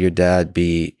upset would your dad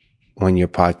be when your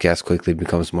podcast quickly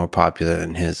becomes more popular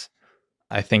than his?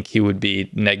 I think he would be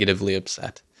negatively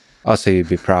upset. Also, you'd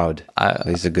be proud.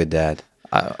 He's a good dad.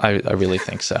 I really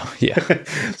think so. Yeah.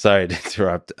 Sorry to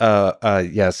interrupt.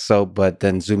 Yes. So, but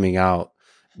then zooming out,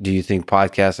 do you think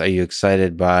podcasts, are you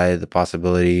excited by the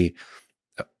possibility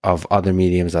of other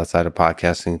mediums outside of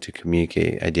podcasting to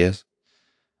communicate ideas?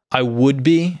 I would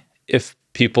be, if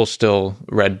people still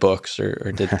read books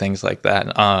or did things like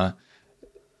that.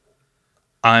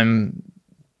 I'm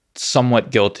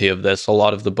somewhat guilty of this. A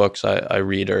lot of the books I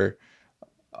read are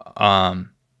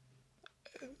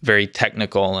very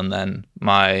technical, and then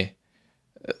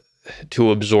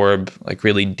to absorb like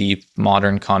really deep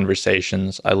modern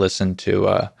conversations, I listen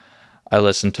to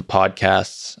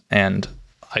podcasts, and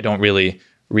I don't really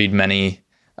read many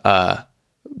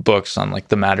books on like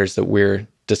the matters that we're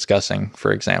discussing,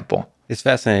 for example. It's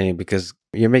fascinating because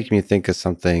you're making me think of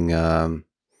something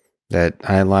that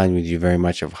I align with you very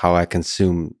much, of how I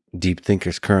consume deep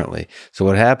thinkers currently. So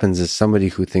what happens is somebody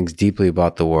who thinks deeply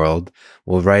about the world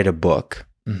will write a book.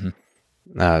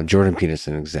 Jordan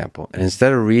Peterson example. And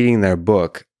instead of reading their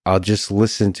book, I'll just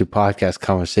listen to podcast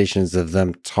conversations of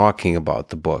them talking about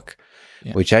the book,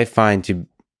 which I find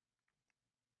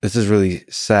this is really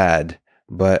sad,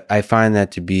 but I find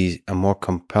that to be a more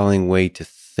compelling way to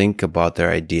think about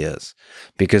their ideas,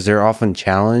 because they're often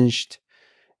challenged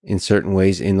in certain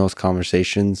ways in those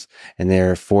conversations, and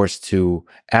they're forced to,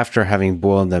 after having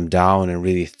boiled them down and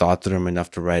really thought through them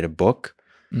enough to write a book.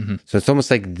 So it's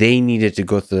almost like they needed to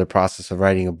go through the process of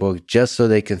writing a book just so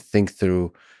they can think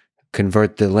through,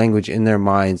 convert the language in their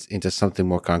minds into something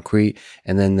more concrete,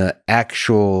 and then the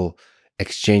actual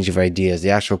exchange of ideas,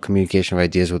 the actual communication of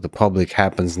ideas with the public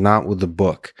happens not with the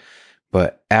book,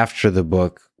 but after the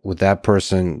book, with that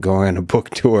person going on a book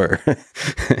tour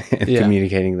and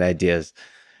communicating the ideas.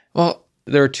 Well,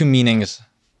 there are two meanings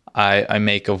I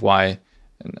make of why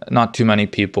not too many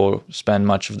people spend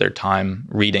much of their time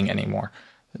reading anymore.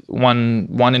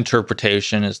 One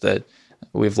interpretation is that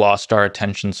we've lost our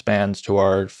attention spans to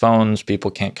our phones. People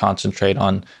can't concentrate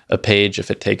on a page if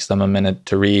it takes them a minute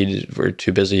to read. We're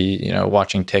too busy,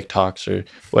 watching TikToks or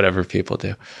whatever people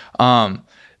do.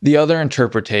 The other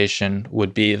interpretation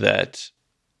would be that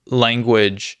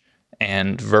language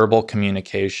and verbal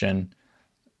communication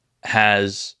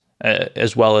has,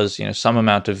 as well as some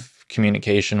amount of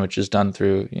communication which is done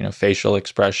through facial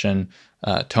expression,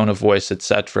 tone of voice,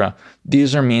 etc.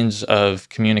 These are means of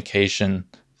communication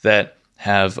that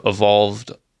have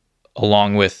evolved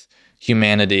along with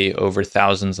humanity over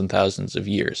thousands and thousands of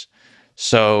years.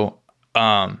 So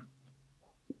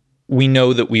we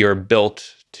know that we are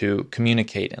built to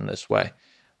communicate in this way.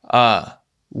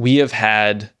 We have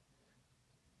had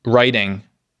writing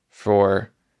for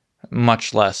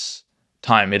much less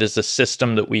time. It is a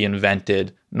system that we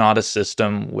invented, not a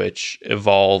system which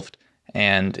evolved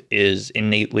and is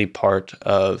innately part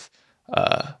of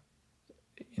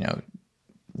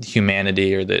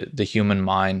humanity or the human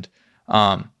mind.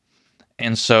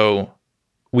 And so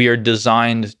we are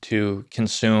designed to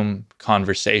consume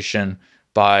conversation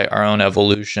by our own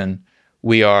evolution.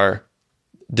 We are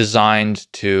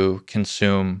designed to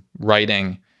consume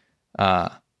writing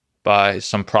by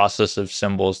some process of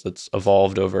symbols that's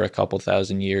evolved over a couple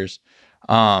thousand years.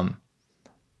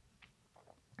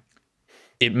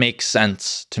 It makes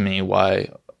sense to me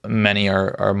why many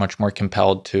are much more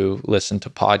compelled to listen to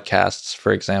podcasts,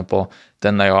 for example,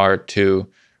 than they are to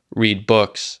read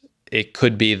books. It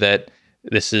could be that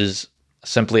this is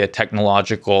simply a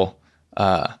technological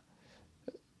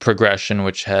progression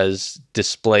which has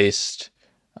displaced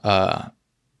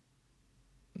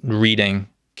reading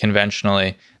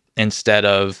conventionally instead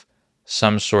of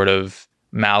some sort of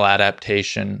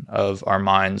maladaptation of our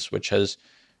minds, which has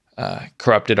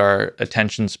corrupted our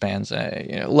attention spans.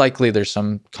 Likely there's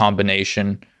some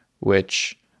combination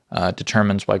which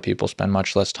determines why people spend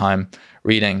much less time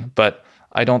reading. But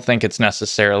I don't think it's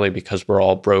necessarily because we're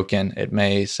all broken. It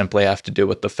may simply have to do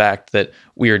with the fact that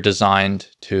we are designed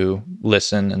to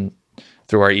listen and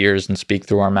through our ears and speak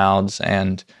through our mouths,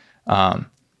 and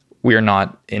we are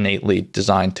not innately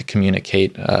designed to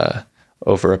communicate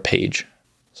over a page.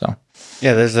 So,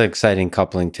 yeah, there's an exciting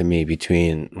coupling to me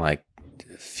between like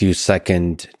few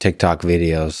second TikTok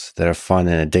videos that are fun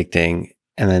and addicting,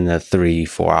 and then the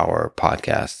 3-4 hour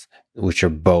podcasts, which are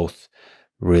both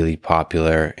really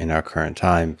popular in our current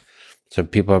time. So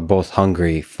people are both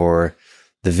hungry for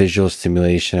the visual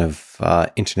stimulation of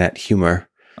internet humor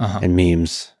and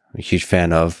memes. I'm a huge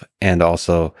fan of, and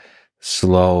also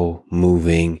slow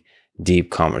moving,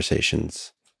 deep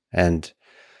conversations. And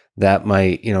that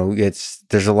might,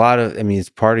 there's a lot of, it's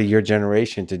part of your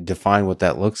generation to define what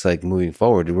that looks like moving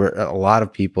forward. We're a lot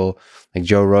of people, like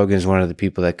Joe Rogan is one of the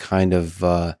people that kind of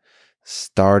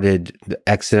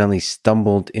accidentally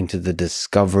stumbled into the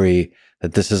discovery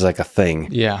that this is like a thing.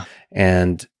 Yeah.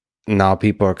 And now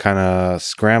people are kind of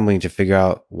scrambling to figure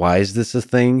out, why is this a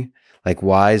thing? Like,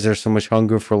 why is there so much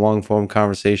hunger for long form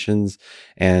conversations?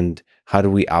 And how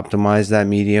do we optimize that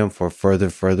medium for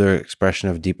further expression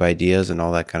of deep ideas and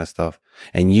all that kind of stuff?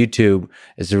 And YouTube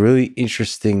is a really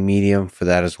interesting medium for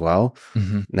that as well.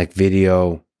 Like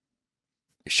video,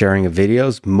 sharing of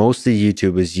videos. Most of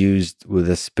YouTube is used with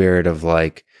a spirit of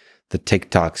like the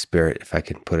TikTok spirit, if I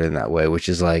can put it in that way, which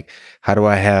is like, how do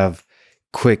I have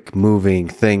quick moving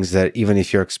things that even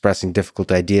if you're expressing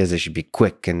difficult ideas, they should be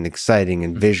quick and exciting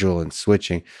and visual and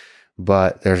switching.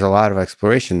 But there's a lot of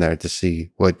exploration there to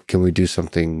see what can we do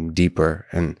something deeper,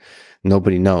 and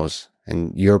nobody knows.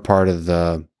 And you're part of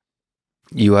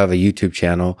you have a YouTube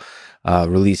channel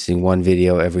releasing one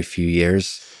video every few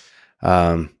years.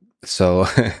 So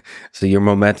your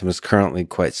momentum is currently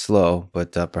quite slow,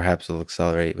 but perhaps it'll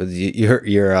accelerate. But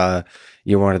you're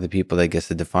one of the people that gets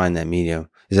to define that medium.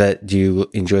 Do you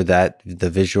enjoy that, the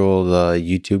visual, the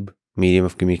YouTube medium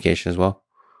of communication as well?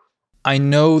 I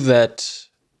know that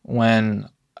when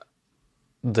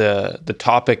the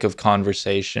topic of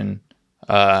conversation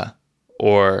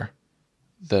or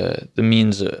the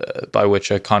means by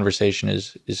which a conversation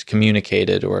is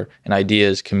communicated or an idea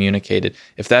is communicated,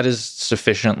 if that is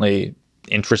sufficiently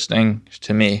interesting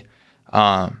to me,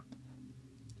 I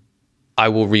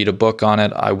will read a book on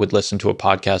it. I would listen to a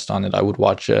podcast on it. I would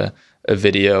watch a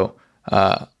video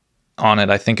on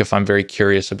it. I think if I'm very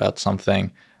curious about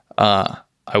something,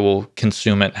 I will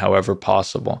consume it however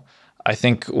possible. I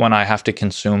think when I have to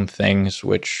consume things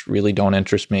which really don't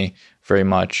interest me very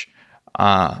much,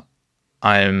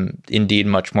 I'm indeed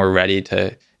much more ready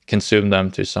to consume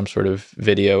them through some sort of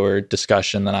video or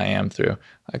discussion than I am through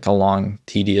like a long,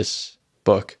 tedious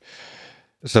book.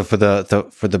 So for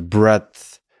the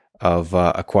breadth of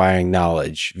acquiring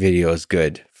knowledge, video is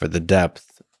good. For the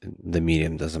depth, the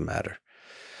medium doesn't matter.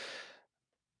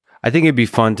 I think it'd be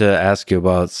fun to ask you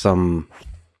about some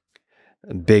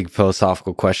big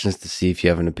philosophical questions to see if you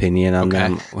have an opinion on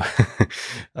them.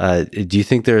 Do you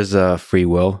think there's a free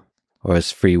will, or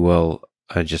is free will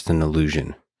just an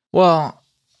illusion? Well,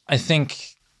 I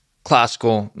think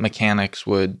classical mechanics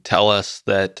would tell us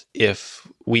that if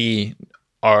we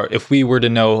were to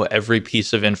know every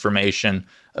piece of information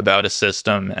about a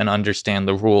system and understand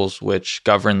the rules which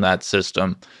govern that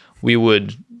system, we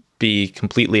would be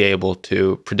completely able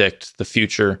to predict the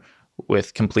future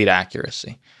with complete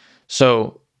accuracy.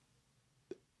 So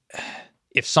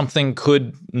if something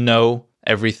could know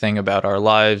everything about our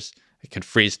lives, it could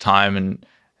freeze time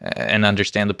and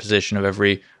understand the position of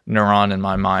every neuron in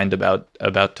my mind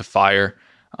about to fire,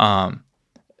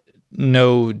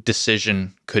 no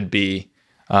decision could be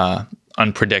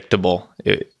unpredictable.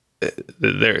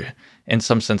 There, in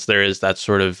some sense, there is that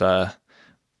sort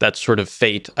of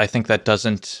fate. I think that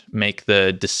doesn't make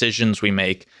the decisions we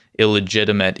make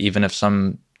illegitimate, even if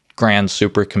some grand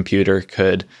supercomputer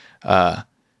could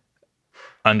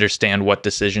understand what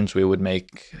decisions we would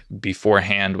make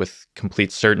beforehand with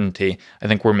complete certainty. I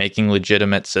think we're making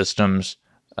legitimate systems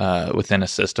within a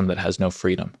system that has no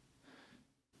freedom.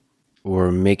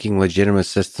 We're making legitimate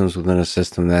systems within a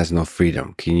system that has no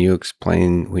freedom. Can you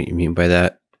explain what you mean by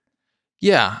that?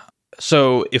 Yeah.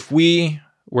 So if we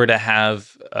were to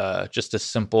have just a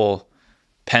simple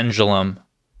pendulum,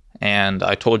 and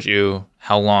I told you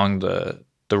how long the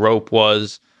rope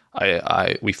was,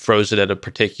 we froze it at a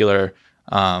particular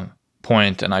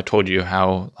point, and I told you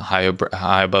how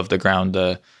high above the ground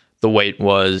the weight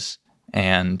was,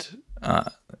 and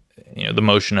the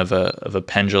motion of a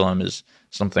pendulum is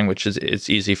something which is it's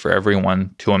easy for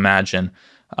everyone to imagine.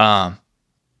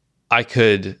 I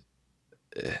could,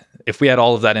 if we had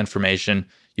all of that information,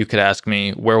 you could ask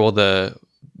me, what will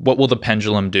the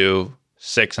pendulum do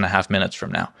 6.5 minutes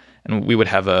from now? And we would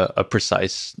have a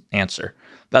precise answer.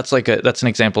 That's an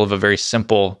example of a very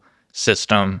simple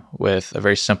system with a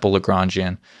very simple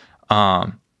Lagrangian.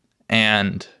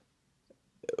 And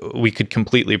we could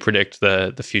completely predict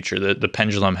the future. The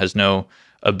pendulum has no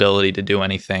ability to do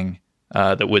anything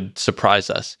that would surprise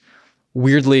us.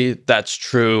 Weirdly, that's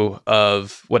true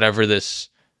of whatever this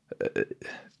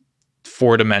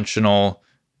four-dimensional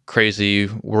crazy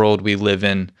world we live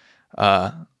in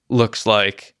looks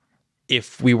like.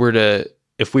 If we were to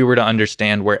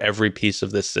understand where every piece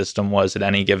of this system was at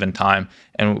any given time,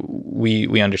 and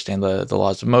we understand the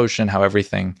laws of motion, how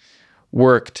everything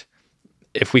worked,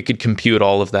 if we could compute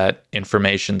all of that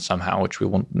information somehow, which we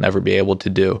will never be able to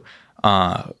do,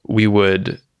 we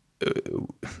would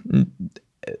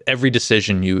every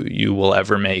decision you will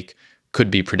ever make could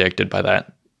be predicted by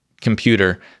that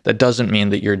computer. That doesn't mean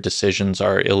that your decisions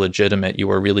are illegitimate.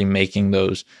 You are really making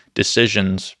those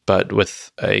decisions, but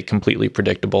with a completely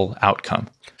predictable outcome.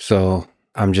 So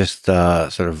I'm just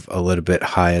sort of a little bit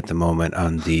high at the moment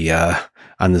on the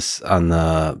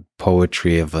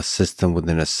poetry of a system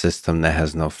within a system that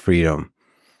has no freedom.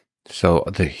 So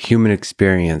the human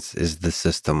experience is the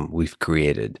system we've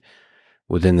created.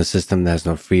 Within the system that has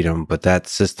no freedom, but that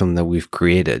system that we've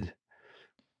created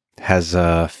has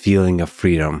a feeling of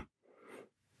freedom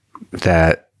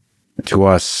that to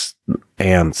us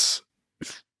ants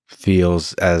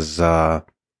feels as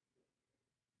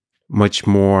much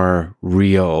more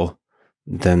real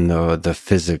than the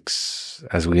physics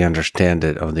as we understand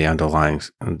it of the underlying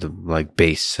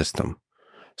base system.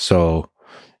 So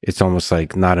it's almost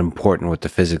like not important what the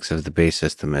physics of the base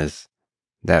system is.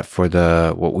 That for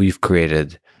what we've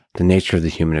created, the nature of the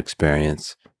human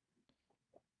experience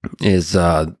is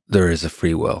there is a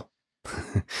free will.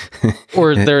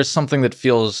 Or there's something that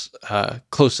feels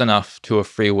close enough to a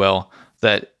free will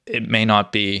that it may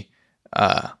not be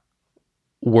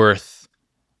worth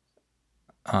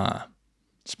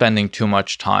spending too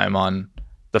much time on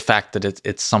the fact that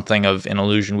it's something of an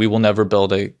illusion. We will never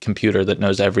build a computer that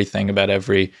knows everything about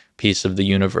every piece of the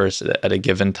universe at a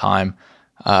given time.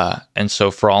 And so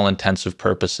for all intensive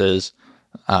purposes,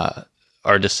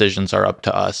 our decisions are up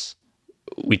to us.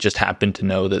 We just happen to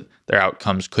know that their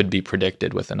outcomes could be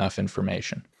predicted with enough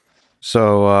information.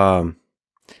 So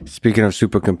speaking of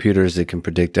supercomputers that can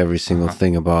predict every single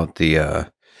thing about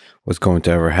what's going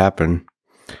to ever happen,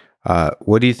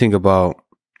 what do you think about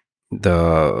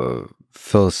the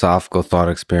philosophical thought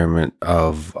experiment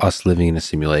of us living in a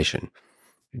simulation?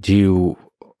 Do you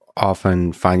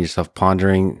often find yourself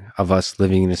pondering of us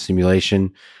living in a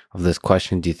simulation of this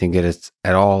question? Do you think it is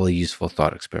at all a useful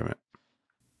thought experiment?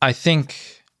 I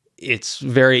think it's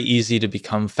very easy to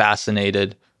become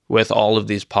fascinated with all of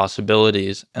these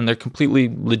possibilities, and they're completely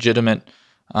legitimate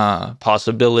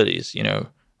possibilities.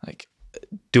 Like,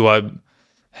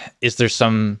 is there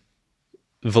some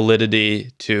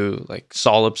validity to like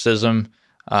solipsism?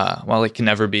 Well, it can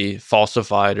never be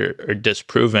falsified or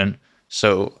disproven.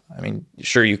 So, I mean,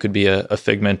 sure, you could be a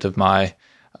figment of my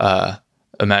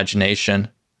imagination.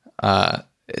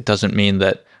 It doesn't mean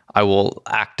that I will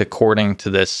act according to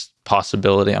this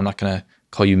possibility. I'm not going to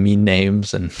call you mean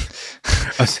names and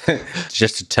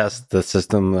just to test the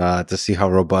system to see how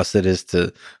robust it is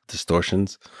to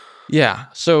distortions. Yeah.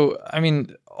 So, I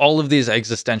mean, all of these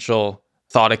existential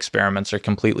thought experiments are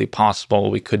completely possible.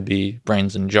 We could be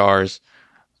brains in jars.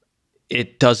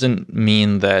 It doesn't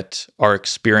mean that our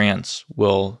experience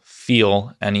will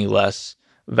feel any less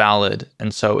valid.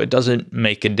 And so it doesn't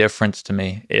make a difference to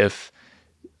me if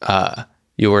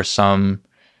you are some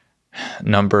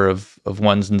number of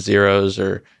ones and zeros,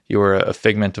 or you are a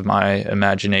figment of my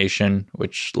imagination,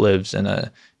 which lives in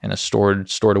a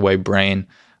stored away brain.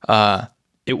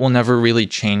 It will never really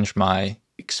change my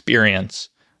experience,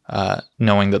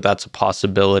 knowing that that's a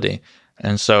possibility.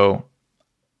 And so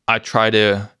I try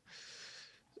to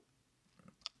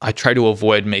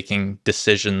avoid making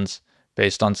decisions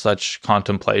based on such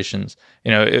contemplations.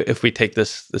 If we take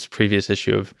this previous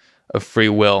issue of free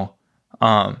will,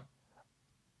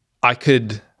 I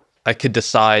could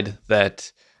decide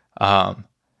that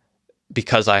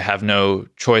because I have no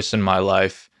choice in my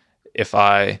life, if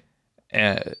I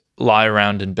lie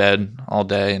around in bed all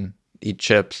day and eat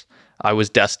chips, I was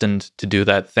destined to do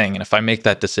that thing. And if I make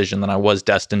that decision, then I was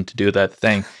destined to do that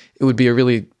thing. It would be a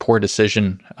really poor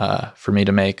decision for me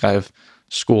to make. I have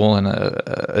school and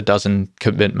a dozen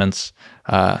commitments.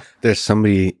 There's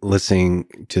somebody listening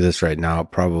to this right now,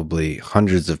 probably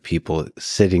hundreds of people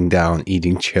sitting down,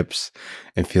 eating chips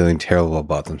and feeling terrible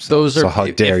about themselves. So how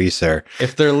dare you, sir?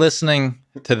 If they're listening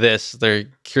to this, they're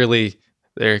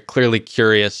clearly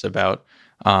curious about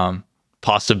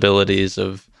possibilities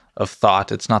of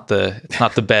thought. It's not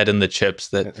the bed and the chips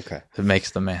that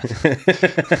makes the man.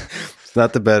 It's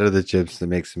not the bed or the chips that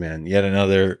makes the man. Yet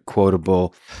another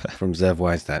quotable from Zev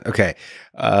Weinstein. Okay.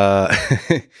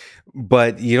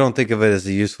 But you don't think of it as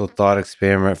a useful thought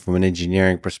experiment from an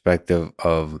engineering perspective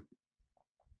of,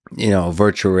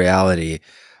 virtual reality,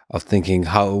 of thinking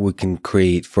how we can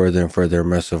create further and further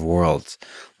immersive worlds.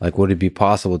 Like, would it be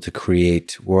possible to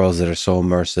create worlds that are so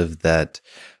immersive that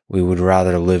we would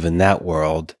rather live in that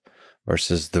world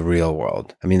versus the real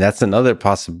world? I mean, that's another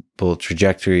possible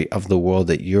trajectory of the world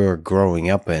that you're growing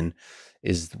up in,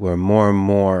 is we're more and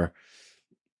more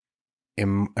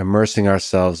immersing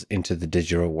ourselves into the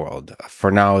digital world.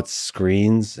 For now, it's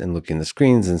screens and looking at the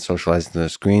screens and socializing through the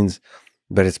screens,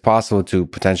 but it's possible to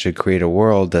potentially create a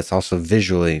world that's also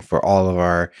visually, for all of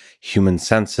our human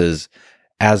senses,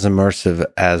 as immersive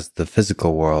as the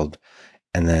physical world.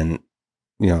 And then,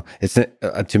 it's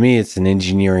to me, it's an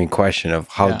engineering question of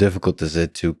how difficult is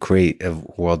it to create a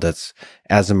world that's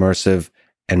as immersive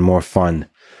and more fun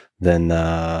than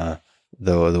the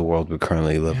world we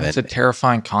currently live in. It's a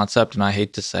terrifying concept, and I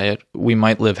hate to say it. We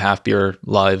might live happier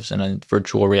lives in a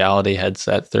virtual reality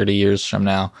headset 30 years from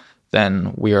now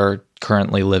than we are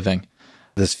currently living.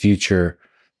 This future,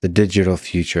 the digital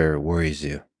future, worries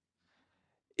you?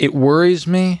 It worries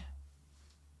me.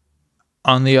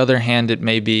 On the other hand, it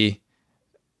may be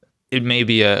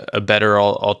a better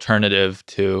alternative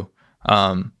to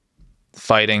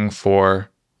fighting for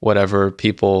whatever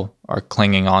people are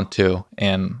clinging onto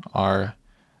in our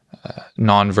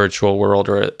non-virtual world,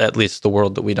 or at least the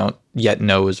world that we don't yet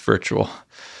know is virtual.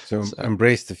 So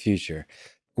embrace the future.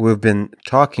 We've been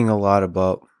talking a lot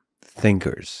about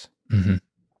thinkers. Mm-hmm.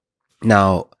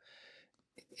 Now,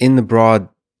 in the broad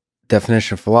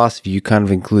definition of philosophy, you kind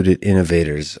of included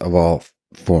innovators of all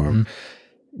form.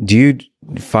 Mm-hmm. Do you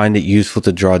find it useful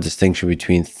to draw a distinction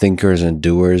between thinkers and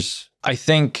doers? I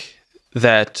think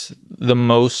that the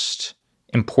most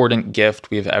important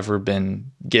gift we've ever been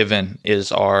given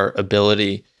is our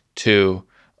ability to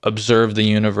observe the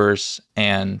universe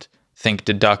and think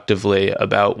deductively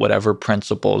about whatever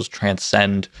principles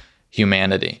transcend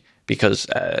humanity. Because,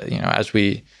 as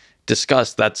we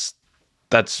discussed, that's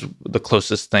the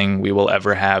closest thing we will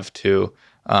ever have to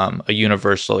a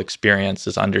universal experience,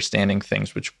 is understanding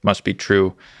things which must be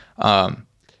true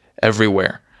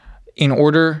everywhere. In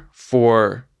order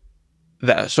for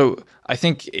that, so I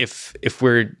think if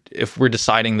we're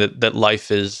deciding that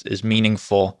life is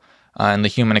meaningful and the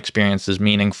human experience is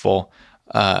meaningful,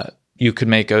 you could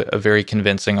make a very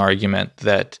convincing argument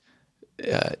that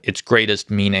its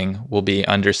greatest meaning will be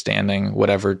understanding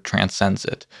whatever transcends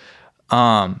it.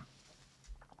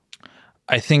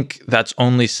 I think that's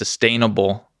only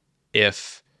sustainable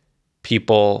if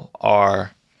people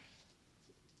are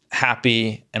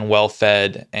happy and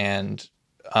well-fed, and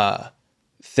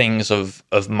things of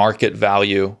market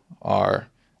value are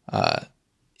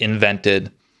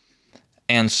invented.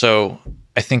 And so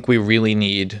I think we really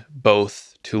need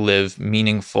both to live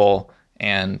meaningful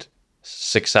and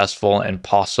successful and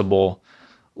possible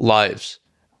lives.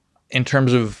 In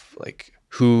terms of like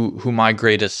who my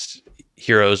greatest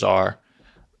heroes are,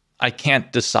 I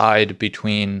can't decide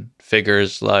between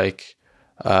figures like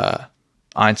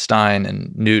Einstein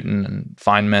and Newton and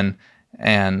Feynman,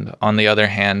 and on the other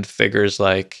hand, figures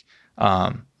like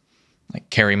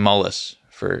Kary Mullis,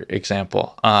 for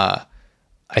example. I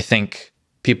think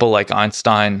people like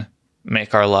Einstein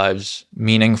make our lives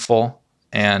meaningful,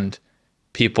 and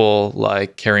people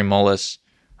like Kary Mullis,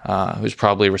 who's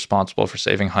probably responsible for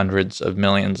saving hundreds of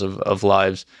millions of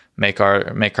lives, make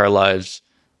our lives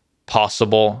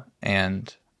possible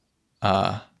and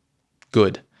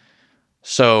good.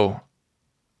 So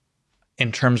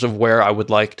in terms of where I would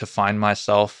like to find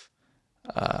myself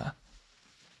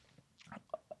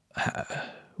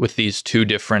with these two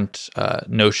different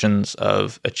notions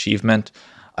of achievement,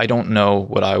 I don't know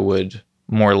what I would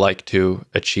more like to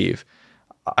achieve.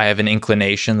 I have an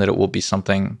inclination that it will be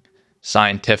something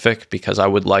scientific, because I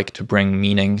would like to bring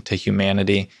meaning to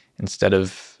humanity instead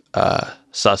of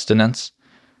sustenance.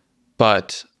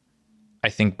 But I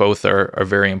think both are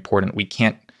very important. We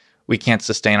can't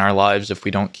sustain our lives if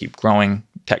we don't keep growing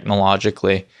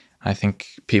technologically. I think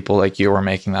people like you are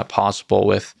making that possible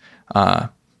with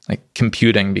like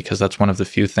computing, because that's one of the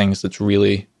few things that's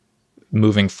really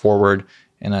moving forward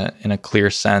in a clear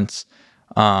sense.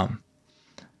 I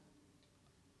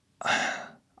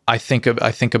think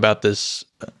about this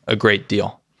a great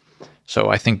deal. So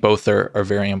I think both are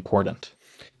very important.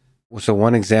 So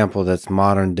one example that's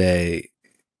modern day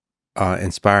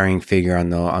inspiring figure on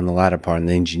the latter part, on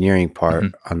the engineering part,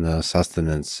 on the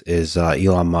sustenance, is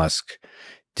Elon Musk.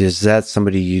 Is that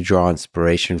somebody you draw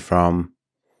inspiration from?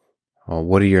 Or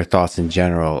what are your thoughts in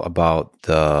general about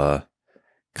the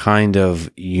kind of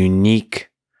unique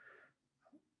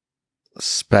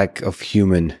speck of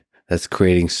human that's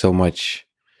creating so much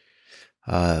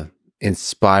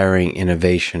inspiring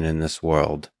innovation in this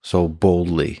world so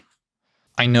boldly?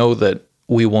 I know that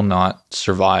we will not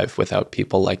survive without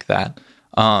people like that.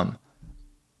 Elon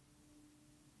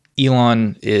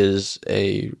is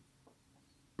a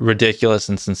ridiculous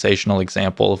and sensational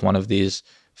example of one of these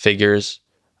figures.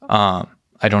 I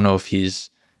don't know if he's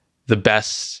the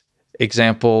best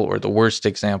example or the worst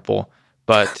example,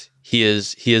 but he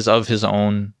is of his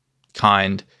own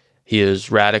kind. He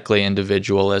is radically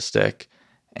individualistic,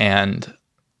 and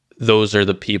those are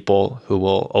the people who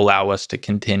will allow us to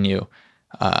continue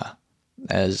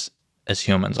as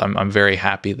humans. I'm very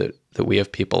happy that we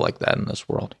have people like that in this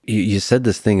world. You said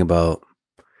this thing about,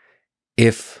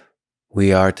 if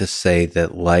we are to say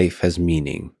that life has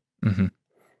meaning,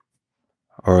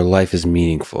 or life is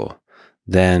meaningful,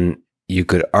 then you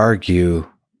could argue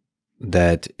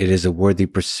that it is a worthy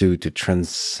pursuit to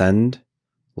transcend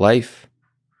life.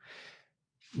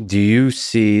 Do you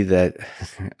see that?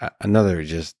 Another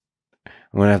just,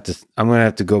 I'm gonna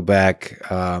have to go back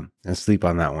and sleep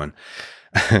on that one.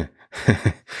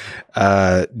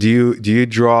 Do you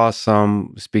draw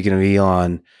some, speaking of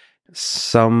Elon,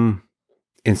 some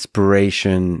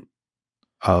inspiration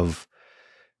of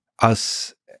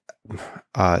us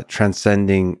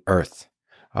transcending Earth,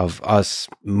 of us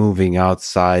moving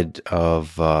outside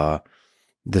of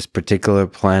this particular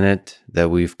planet that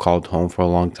we've called home for a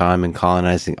long time and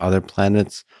colonizing other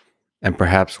planets, and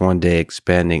perhaps one day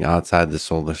expanding outside the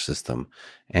solar system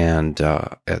and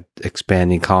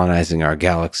expanding, colonizing our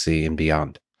galaxy and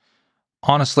beyond?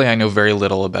 Honestly, I know very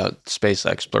little about space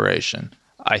exploration.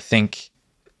 I think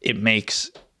it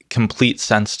makes complete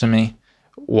sense to me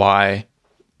why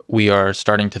we are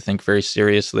starting to think very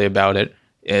seriously about it.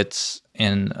 It's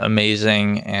an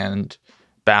amazing and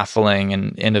baffling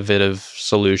and innovative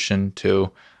solution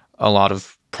to a lot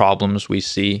of problems we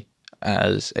see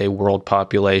as a world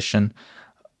population.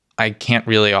 I can't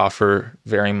really offer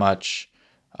very much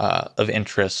of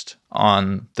interest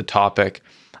on the topic.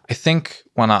 I think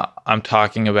when I'm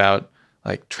talking about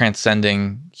like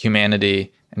transcending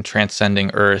humanity and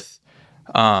transcending Earth,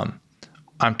 I'm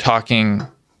talking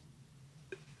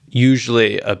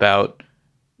usually about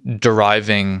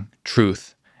deriving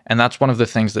truth. And that's one of the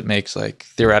things that makes like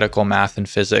theoretical math and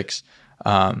physics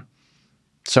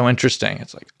so interesting.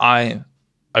 It's like I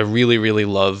really, really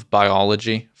love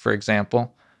biology, for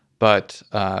example, but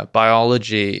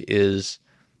biology is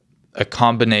a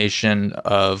combination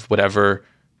of whatever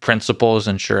principles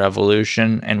ensure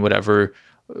evolution and whatever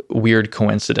weird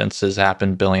coincidences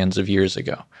happened billions of years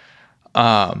ago.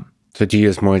 So to you,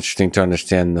 it's more interesting to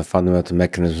understand the fundamental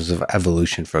mechanisms of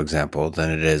evolution, for example,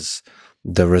 than it is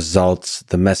the results,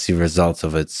 the messy results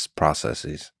of its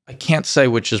processes. I can't say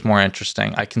which is more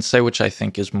interesting. I can say which I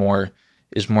think is more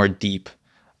deep.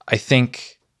 I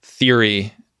think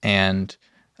theory and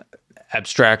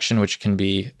abstraction, which can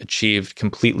be achieved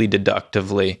completely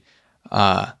deductively,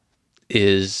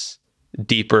 is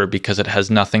deeper because it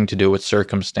has nothing to do with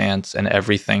circumstance and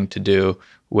everything to do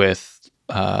with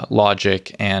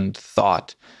logic and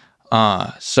thought.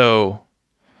 So,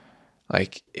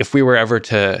 like, if we were ever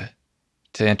to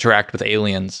interact with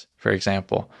aliens, for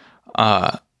example,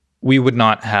 we would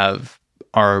not have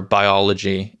our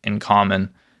biology in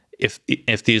common.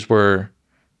 If these were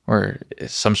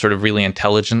some sort of really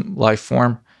intelligent life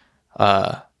form,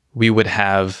 we would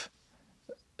have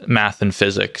math and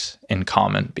physics in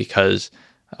common because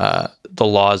the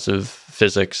laws of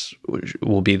physics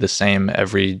will be the same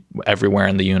everywhere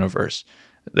in the universe.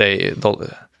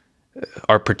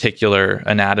 Our particular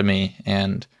anatomy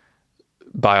and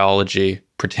biology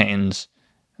pertains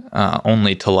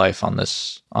only to life on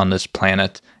this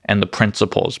planet, and the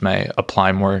principles may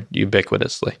apply more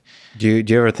ubiquitously. Do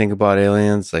you ever think about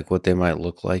aliens, like what they might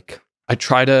look like? I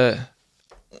try to,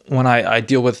 when I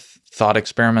deal with thought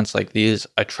experiments like these,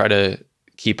 I try to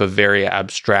keep a very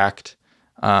abstract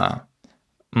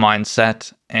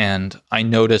mindset, and I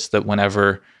notice that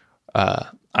whenever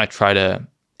I try to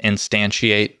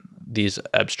instantiate these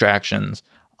abstractions,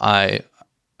 I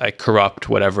I corrupt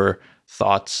whatever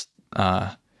thoughts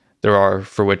there are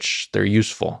for which they're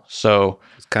useful. So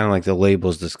It's kind of like the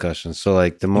labels discussion. So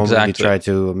like the moment you exactly. try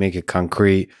to make it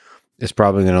concrete, it's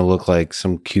probably going to look like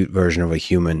some cute version of a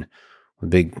human with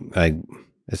big, like,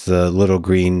 it's the little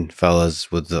green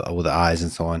fellas with the eyes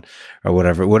and so on, or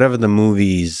whatever the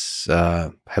movies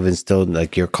have instilled,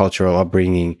 like your cultural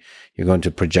upbringing, you're going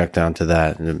to project onto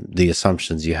that and the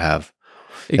assumptions you have.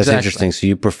 That's Exactly. interesting. So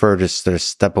you prefer to sort of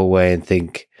step away and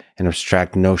think and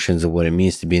abstract notions of what it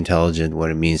means to be intelligent, what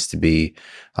it means to be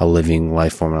a living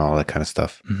life form, and all that kind of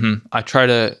stuff.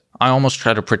 I almost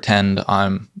try to pretend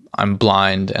I'm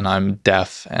blind and I'm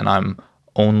deaf and I'm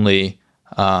only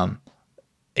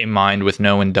a mind with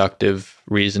no inductive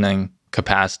reasoning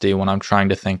capacity when I'm trying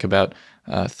to think about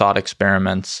thought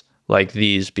experiments like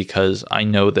these, because I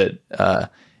know that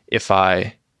if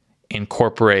I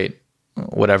incorporate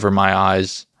whatever my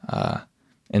eyes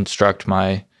instruct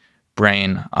my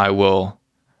brain, I will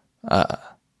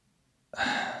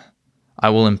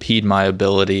impede my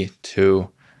ability to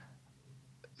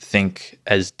think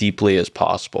as deeply as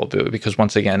possible, because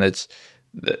once again, it's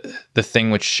the thing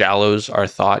which shallows our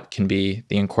thought can be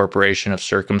the incorporation of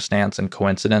circumstance and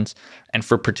coincidence. And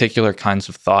for particular kinds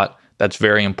of thought, that's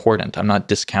very important. I'm not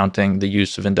discounting the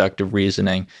use of inductive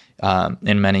reasoning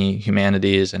in many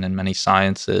humanities and in many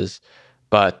sciences,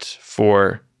 but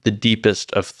for the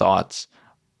deepest of thoughts,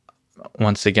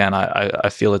 once again, I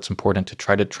feel it's important to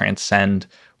try to transcend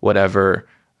whatever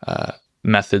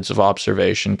methods of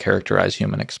observation characterize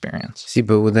human experience. See,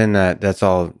 but within that, that's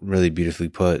all really beautifully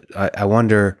put. I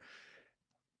wonder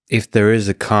if there is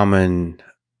a common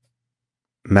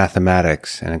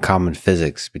mathematics and a common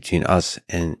physics between us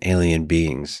and alien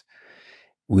beings.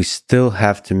 We still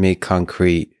have to make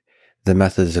concrete the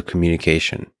methods of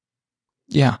communication.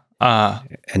 Yeah.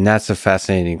 And that's a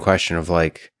fascinating question of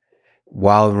like,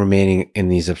 while remaining in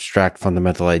these abstract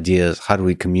fundamental ideas, how do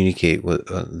we communicate with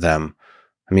them?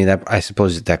 I mean, I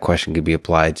suppose that question could be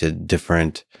applied to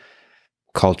different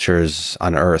cultures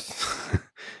on Earth,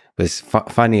 but it's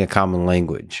finding a common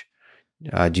language.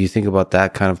 Do you think about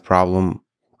that kind of problem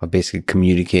of basically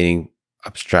communicating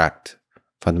abstract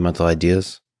fundamental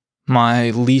ideas?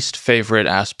 My least favorite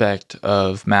aspect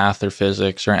of math or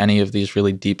physics or any of these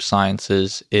really deep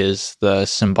sciences is the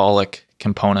symbolic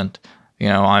component. You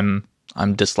know, I'm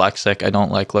dyslexic. I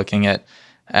don't like looking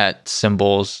at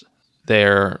symbols.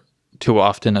 They're too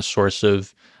often a source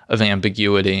of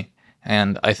ambiguity.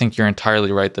 And I think you're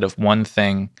entirely right that if one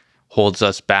thing holds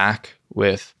us back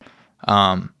with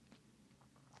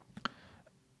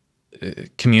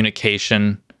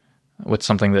communication with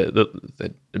something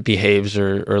that behaves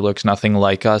or looks nothing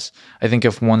like us, I think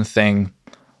if one thing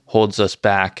holds us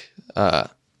back,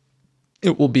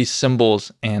 it will be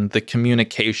symbols and the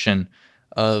communication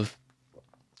of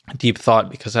deep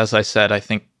thought. Because as I said, I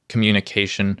think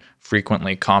communication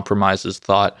frequently compromises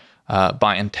thought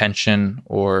by intention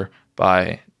or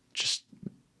by just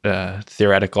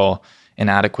theoretical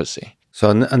inadequacy. So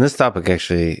on this topic,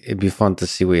 actually, it'd be fun to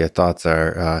see what your thoughts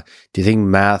are. Do you think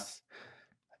math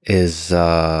is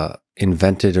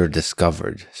invented or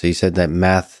discovered? So you said that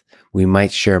math, we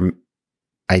might share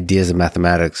ideas of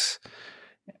mathematics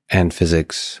and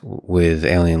physics with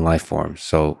alien life forms.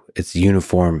 So it's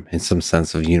uniform, in some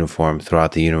sense of uniform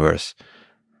throughout the universe.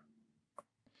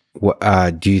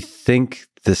 Do you think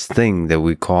this thing that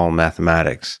we call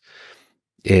mathematics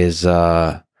is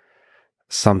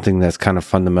something that's kind of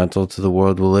fundamental to the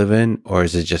world we live in, or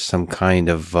is it just some kind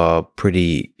of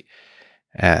pretty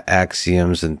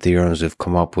axioms and theorems we've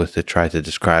come up with to try to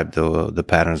describe the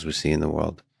patterns we see in the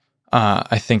world?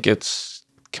 I think it's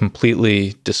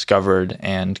completely discovered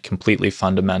and completely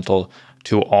fundamental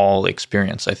to all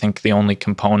experience. I think the only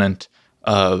component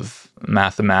of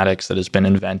mathematics that has been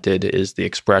invented is the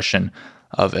expression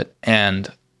of it. And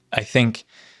I think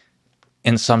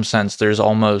in some sense there's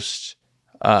almost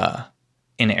an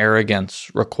arrogance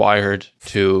required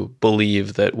to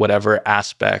believe that whatever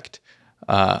aspect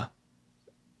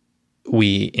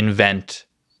we invent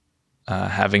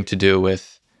having to do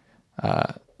with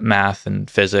math and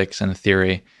physics and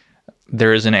theory,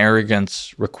 there is an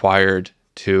arrogance required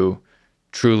to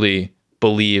truly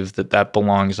believe that that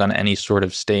belongs on any sort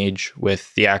of stage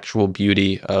with the actual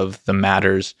beauty of the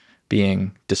matters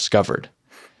being discovered.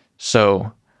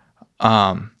 So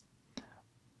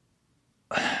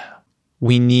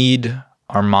we need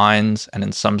our minds and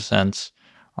in some sense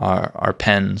our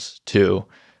pens to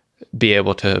be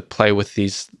able to play with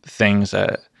these things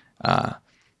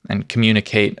and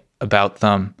communicate about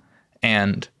them.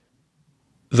 And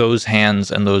those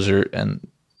hands and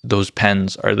those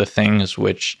pens are the things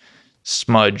which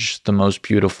smudge the most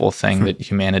beautiful thing that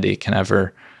humanity can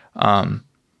ever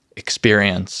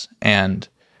experience. And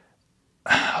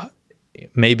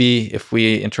maybe if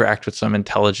we interact with some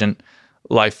intelligent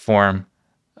life form,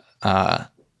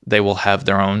 they will have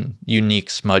their own unique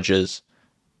smudges,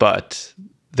 but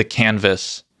the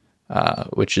canvas,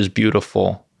 which is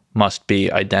beautiful, must be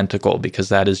identical, because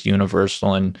that is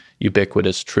universal and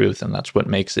ubiquitous truth. And that's what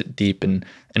makes it deep and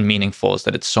meaningful, is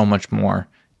that it's so much more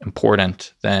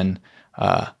important than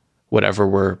whatever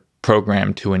we're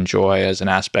programmed to enjoy as an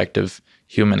aspect of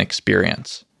human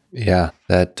experience. Yeah,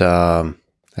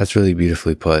 that's really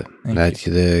beautifully put. Thank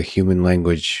you. The human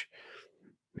language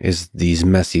is these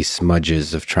messy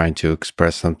smudges of trying to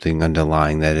express something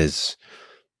underlying that is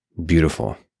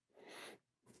beautiful.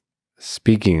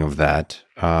 Speaking of that,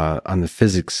 on the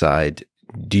physics side,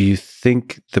 do you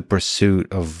think the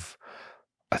pursuit of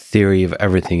a theory of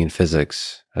everything in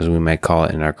physics, as we might call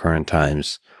it in our current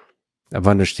times, of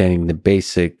understanding the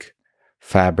basic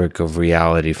fabric of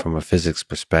reality from a physics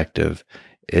perspective,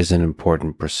 is an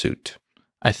important pursuit?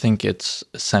 I think it's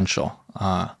essential.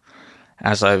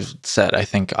 As I've said, I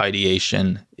think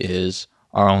ideation is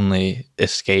our only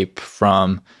escape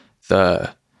from the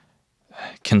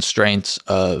constraints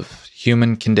of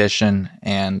human condition.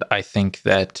 And I think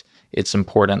that it's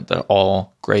important that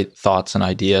all great thoughts and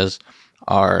ideas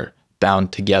are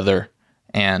bound together.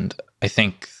 And I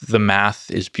think the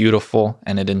math is beautiful,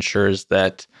 and it ensures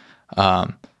that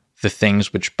the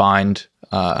things which bind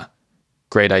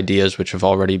great ideas which have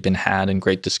already been had and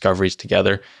great discoveries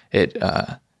together, it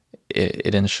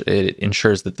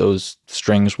ensures that those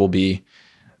strings will be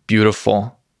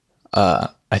beautiful.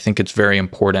 I think it's very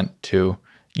important to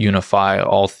unify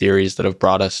all theories that have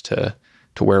brought us to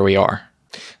where we are.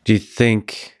 Do you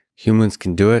think humans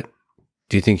can do it?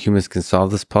 Do you think humans can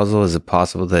solve this puzzle? Is it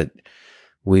possible that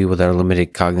we, with our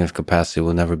limited cognitive capacity,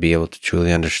 will never be able to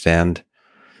truly understand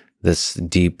this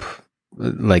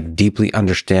deeply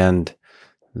understand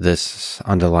this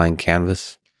underlying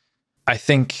canvas? I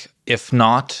think if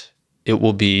not, it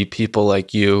will be people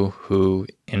like you who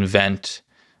invent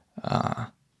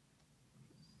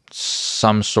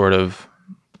some sort of,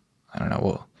 I don't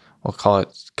know, we'll call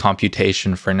it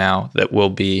computation for now, that will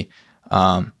be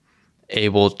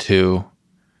able to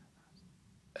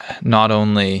not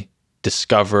only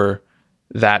discover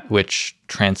that which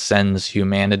transcends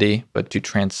humanity, but to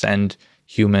transcend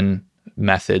human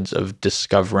methods of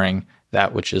discovering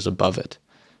that which is above it.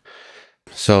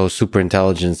 So super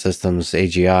intelligent systems,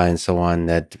 AGI and so on,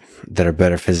 that are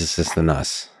better physicists than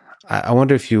us. I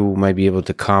wonder if you might be able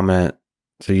to comment.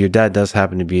 So your dad does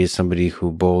happen to be somebody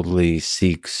who boldly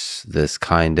seeks this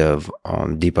kind of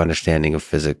deep understanding of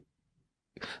physics,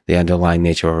 the underlying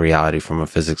nature of reality from a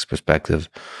physics perspective,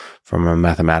 from a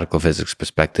mathematical physics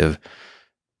perspective.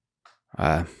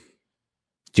 Do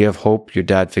you have hope your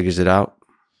dad figures it out?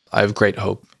 I have great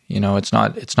hope.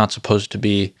 It's not supposed to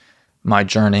be my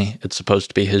journey. It's supposed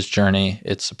to be his journey.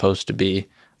 It's supposed to be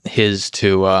his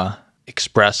to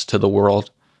express to the world.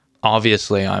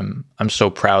 Obviously, I'm so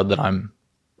proud that I'm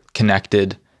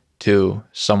connected to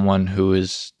someone who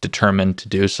is determined to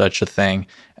do such a thing.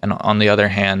 And on the other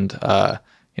hand,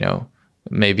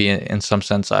 maybe in some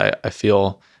sense, I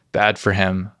feel bad for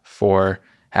him for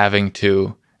having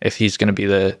to, if he's going to be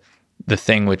the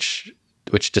thing which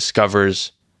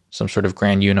discovers some sort of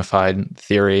grand unified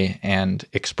theory and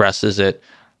expresses it,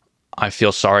 I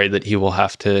feel sorry that he will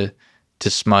have to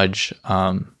smudge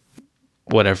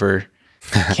whatever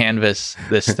canvas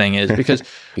this thing is,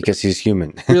 because he's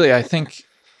human. Really,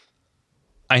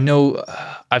 I know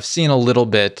I've seen a little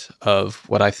bit of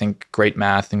what I think great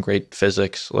math and great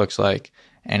physics looks like,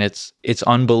 and it's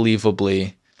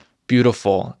unbelievably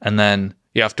beautiful. And then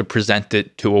you have to present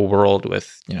it to a world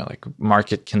with, like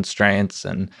market constraints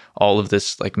and all of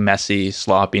this like messy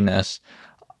sloppiness.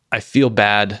 I feel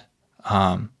bad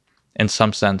in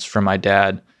some sense for my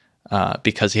dad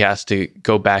because he has to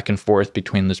go back and forth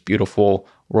between this beautiful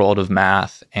world of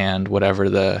math and whatever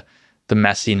the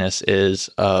messiness is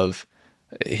of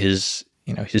his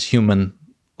human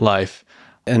life.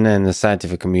 And then the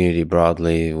scientific community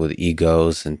broadly, with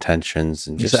egos and tensions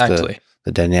and just Exactly.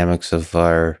 the dynamics of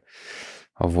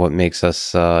what makes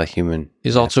us human.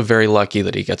 He's also very lucky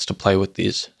that he gets to play with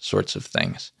these sorts of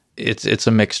things. It's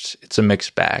a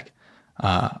mixed bag.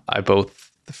 I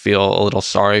both feel a little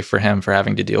sorry for him for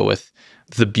having to deal with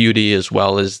the beauty as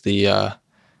well as the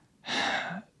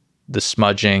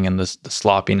smudging and the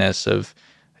sloppiness of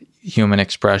human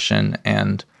expression.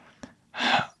 And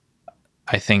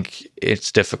I think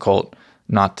it's difficult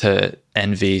not to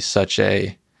envy such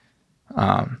a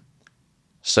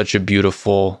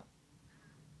beautiful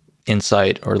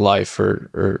insight or life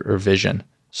or vision.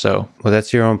 So, Well,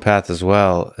 that's your own path as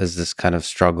well, as this kind of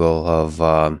struggle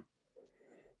of,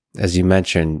 as you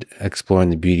mentioned, exploring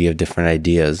the beauty of different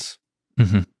ideas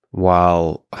mhm.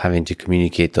 while having to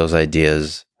communicate those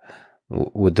ideas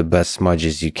with the best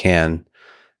smudges you can,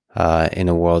 in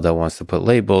a world that wants to put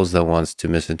labels, that wants to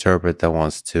misinterpret, that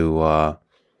wants to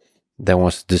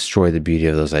destroy the beauty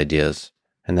of those ideas.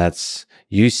 And that's,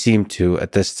 you seem to,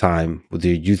 at this time, with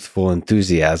your youthful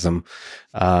enthusiasm,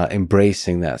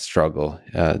 embracing that struggle,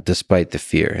 despite the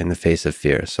fear, in the face of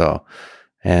fear. So,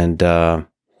 and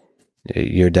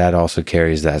your dad also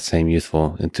carries that same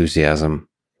youthful enthusiasm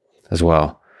as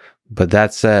well. But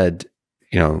that said,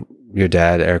 your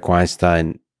dad, Eric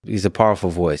Weinstein, he's a powerful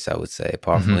voice, I would say, a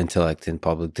powerful Mhm. intellect in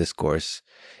public discourse.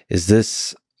 Is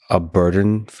this a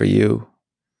burden for you,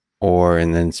 or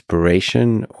an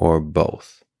inspiration, or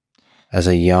both, as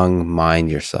a young mind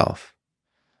yourself?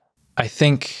 I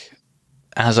think,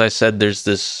 as I said, there's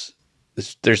this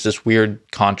weird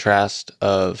contrast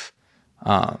of,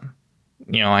 um,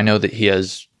 I know that he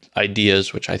has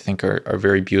ideas which I think are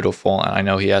very beautiful, and I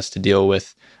know he has to deal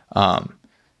with um,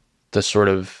 the sort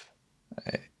of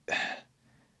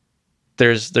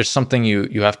there's something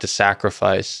you have to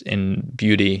sacrifice in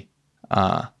beauty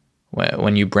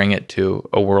when you bring it to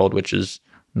a world which is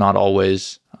not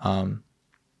always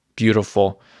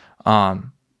beautiful,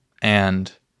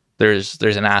 and there's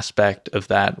an aspect of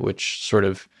that which sort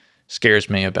of scares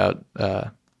me about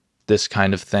this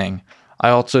kind of thing. I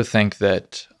also think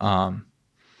that,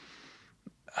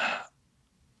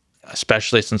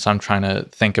 especially since I'm trying to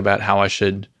think about how I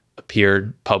should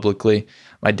appear publicly,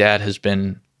 my dad has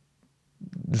been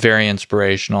very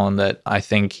inspirational in that I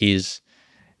think he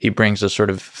brings a sort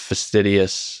of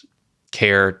fastidious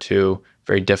care to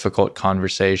very difficult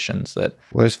conversations that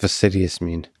What does fastidious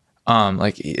mean?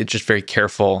 like it's just very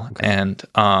careful Okay. and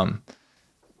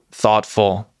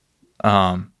thoughtful.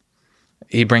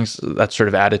 He brings that sort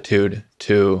of attitude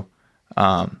to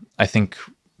I think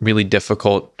really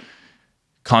difficult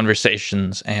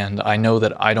conversations, and I know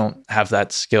that I don't have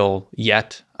that skill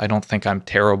yet. I don't think I'm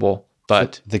terrible,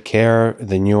 but So the care,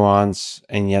 the nuance,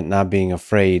 and yet not being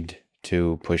afraid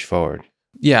to push forward.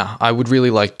 yeah, I would really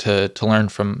like to learn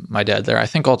from my dad there. I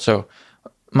think also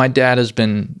my dad has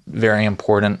been very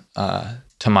important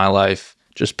to my life,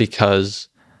 just because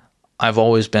I've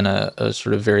always been a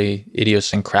sort of very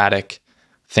idiosyncratic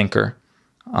thinker,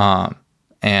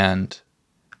 and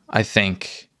I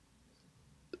think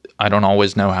I don't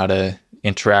always know how to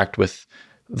interact with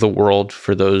the world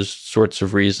for those sorts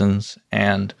of reasons.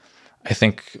 And I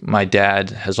think my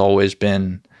dad has always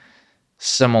been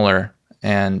similar.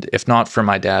 And if not for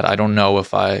my dad, I don't know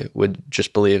if I would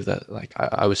just believe that like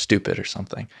I was stupid or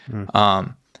something,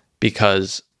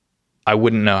 because I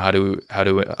wouldn't know how to.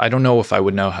 I don't know if I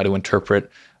would know how to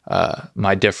interpret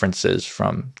my differences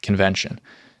from convention.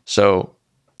 So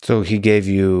So he gave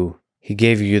you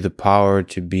the power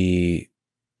to be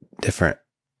different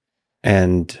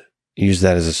and use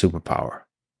that as a superpower.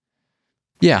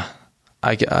 yeah,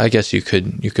 I guess you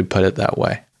could put it that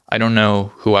way. I don't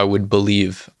know who I would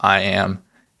believe I am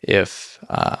if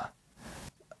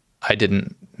I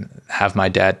didn't have my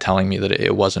dad telling me that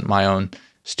it wasn't my own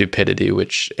stupidity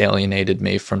which alienated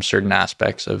me from certain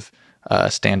aspects of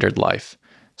standard life.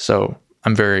 So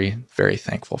I'm very, very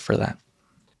thankful for that.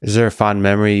 Is there a fond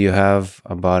memory you have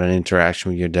about an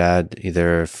interaction with your dad,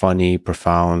 either funny,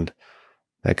 profound,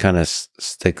 that kind of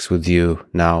sticks with you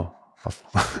now?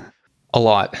 A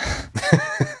lot.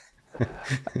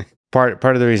 Part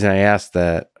of the reason I asked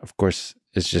that, of course,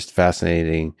 is just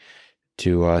fascinating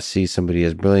to see somebody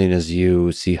as brilliant as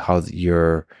you, see how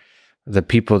the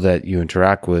people that you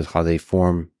interact with, how they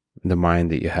form the mind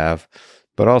that you have,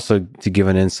 but also to give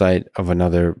an insight of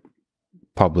another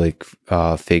public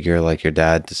figure like your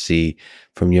dad, to see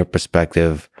from your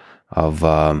perspective of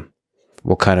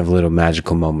what kind of little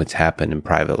magical moments happen in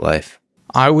private life.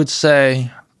 I would say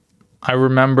I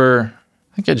remember,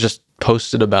 I think I just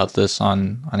posted about this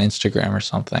on Instagram or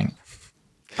something.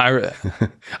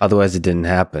 Otherwise, it didn't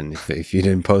happen if you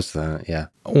didn't post that. Yeah.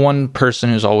 One person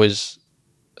who's always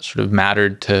sort of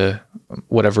mattered to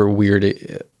whatever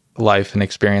weird life and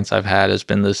experience I've had has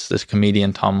been this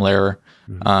comedian Tom Lehrer.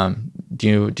 Do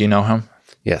you know him?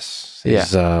 Yes.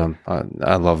 Yeah.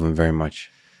 I love him very much.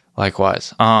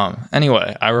 Likewise.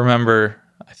 Anyway, I remember,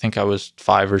 I think I was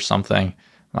 5 or something.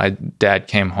 My dad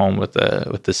came home with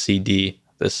the CD,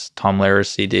 this Tom Lehrer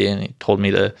CD, and he told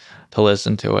me to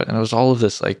listen to it. And it was all of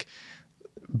this like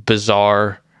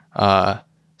bizarre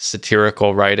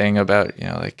satirical writing about,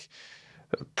 like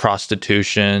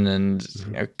prostitution and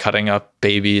cutting up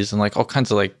babies and like all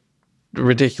kinds of like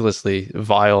ridiculously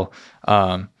vile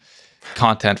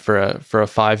content for a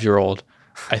 5-year-old.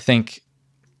 I think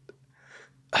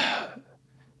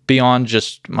beyond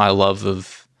just my love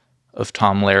of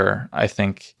Tom Lehrer, I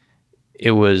think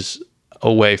it was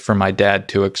a way for my dad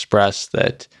to express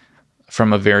that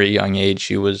from a very young age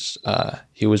he was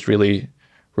really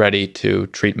ready to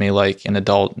treat me like an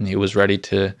adult, and he was ready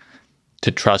to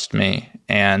trust me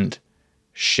and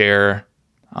share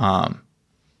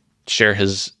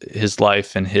his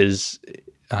life and his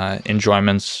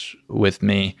enjoyments with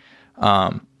me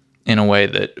in a way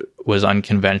that was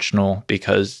unconventional,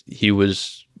 because he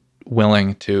was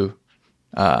willing to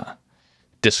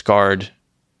discard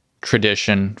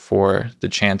tradition for the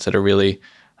chance at a really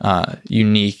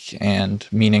unique and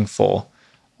meaningful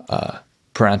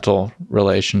parental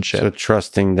relationship. So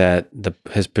trusting that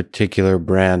his particular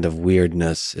brand of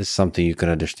weirdness is something you can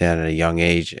understand at a young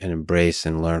age and embrace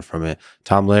and learn from it.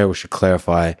 Tom Lehrer, we should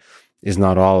clarify, is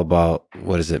not all about,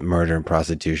 murder and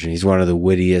prostitution. He's one of the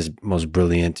wittiest, most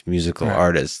brilliant musical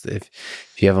artists. If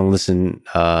you haven't listened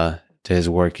to his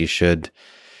work, you should.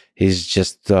 He's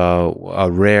just a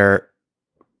rare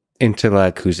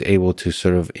intellect who's able to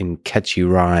sort of, in catchy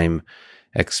rhyme,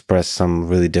 express some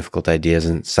really difficult ideas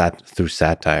and through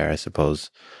satire, I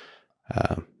suppose.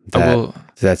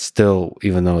 That still,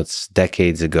 even though it's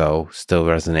decades ago, still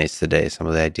resonates today, some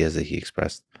of the ideas that he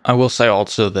expressed. I will say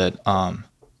also that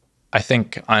I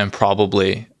think I'm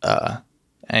probably a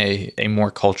more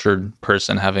cultured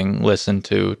person, having listened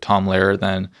to Tom Lehrer,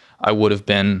 than I would have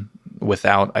been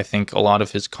without. I think a lot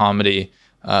of his comedy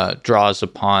draws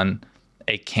upon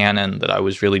a canon that I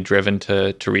was really driven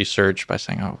to research by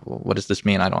saying, "Oh, well, what does this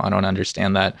mean? I don't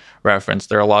understand that reference."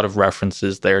 There are a lot of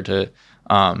references there to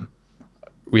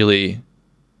really,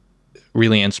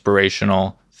 really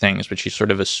inspirational things, which he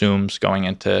sort of assumes going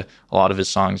into a lot of his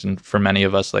songs. And for many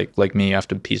of us, like me, you have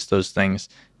to piece those things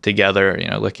together,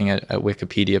 looking at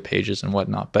Wikipedia pages and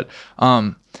whatnot. But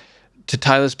to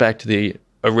tie this back to the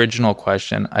original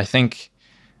question, I think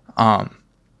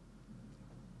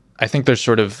there's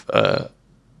sort of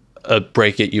a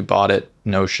break it, you bought it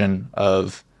notion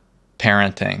of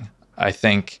parenting. I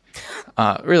think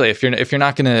really, if you're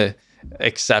not going to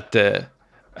accept a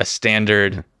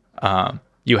standard,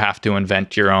 you have to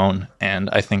invent your own. And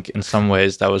I think in some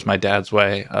ways that was my dad's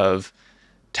way of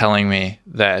telling me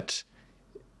that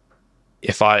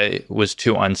if I was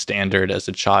too unstandard as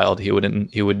a child, he would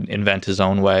invent his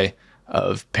own way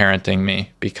of parenting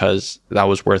me, because that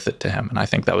was worth it to him. And I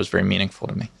think that was very meaningful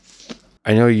to me.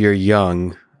 I know you're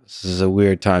young. This is a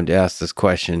weird time to ask this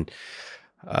question.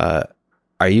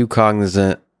 Are you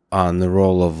cognizant on the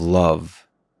role of love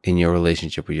in your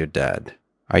relationship with your dad?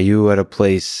 Are you at a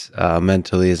place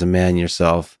mentally as a man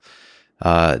yourself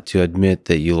to admit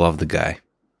that you love the guy?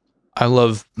 I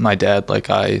love my dad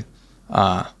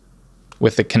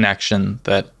with a connection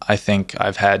that I think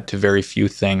I've had to very few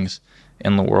things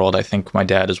in the world. I think my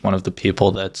dad is one of the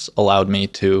people that's allowed me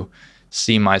to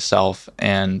see myself,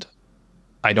 and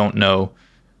I don't know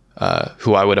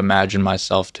who I would imagine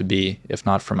myself to be if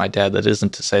not for my dad. That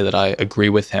isn't to say that I agree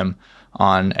with him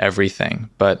on everything,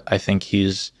 but I think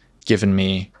he's given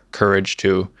me courage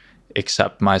to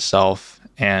accept myself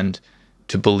and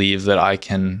to believe that I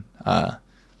can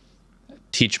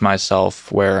teach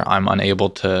myself where I'm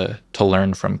unable to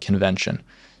learn from convention.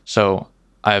 So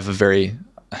I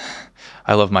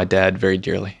love my dad very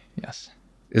dearly. Yes.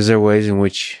 Is there ways in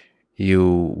which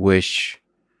you wish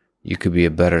you could be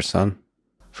a better son?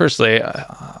 Firstly,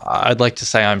 I'd like to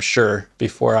say I'm sure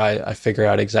before I figure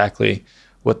out exactly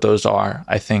what those are.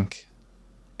 I think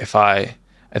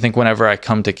whenever I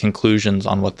come to conclusions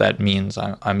on what that means,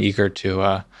 I'm eager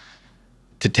to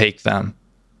take them.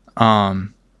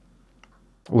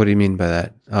 What do you mean by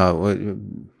that? What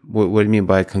do you mean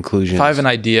by conclusions? If I have an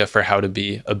idea for how to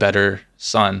be a better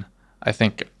son, I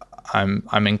think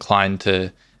I'm inclined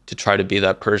to try to be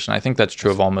that person. I think that's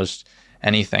true of almost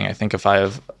anything. I think if I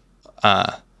have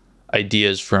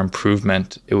ideas for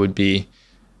improvement, it would be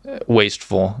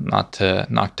wasteful not to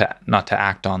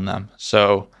act on them.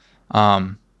 So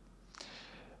I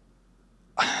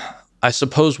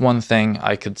suppose one thing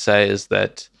I could say is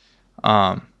that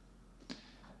I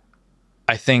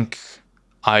think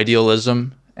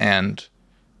idealism and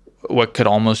what could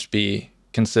almost be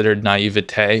considered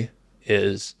naivete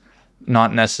is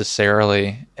not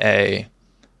necessarily a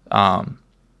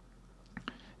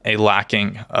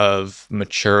lacking of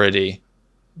maturity,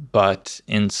 but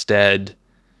instead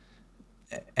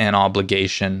an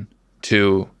obligation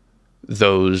to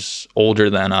those older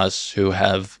than us who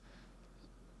have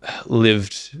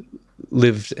lived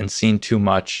and seen too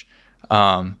much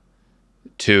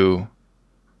to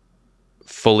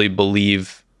fully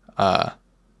believe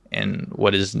in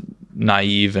what is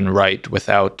naive and right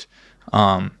without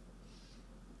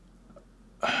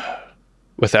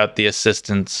the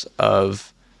assistance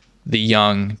of the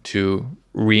young to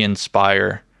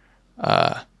re-inspire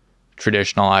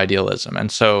traditional idealism.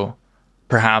 And so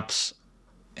perhaps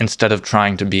instead of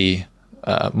trying to be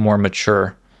more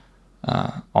mature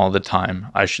all the time,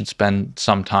 I should spend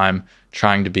some time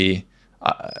trying to be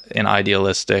an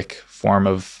idealistic form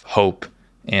of hope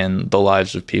in the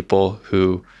lives of people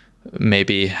who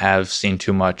maybe have seen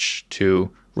too much to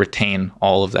retain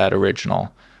all of that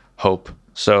original hope.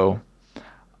 So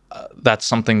that's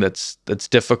something that's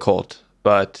difficult,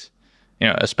 but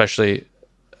especially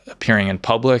appearing in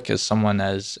public as someone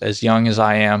as young as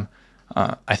I am,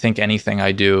 I think anything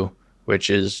I do which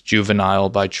is juvenile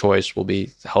by choice will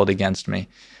be held against me.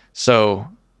 So,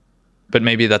 but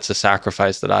maybe that's a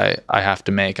sacrifice that I have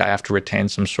to make. I have to retain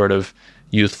some sort of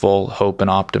youthful hope and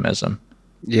optimism.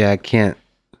 Yeah, I can't.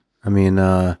 I mean,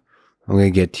 I'm going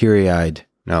to get teary-eyed.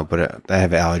 No, but I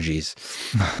have allergies.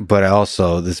 But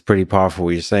also, this is pretty powerful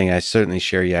what you're saying. I certainly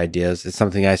share your ideas. It's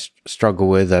something I struggle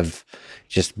with. I've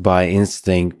just by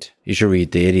instinct, you should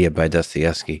read The Idiot by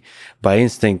Dostoevsky. By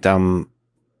instinct,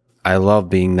 I love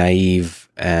being naive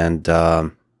and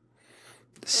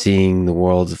seeing the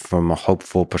world from a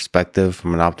hopeful perspective,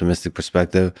 from an optimistic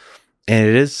perspective. And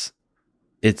it's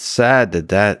sad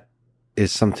that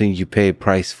is something you pay a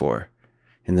price for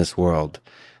in this world.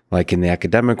 Like in the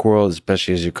academic world,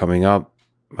 especially as you're coming up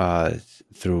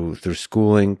through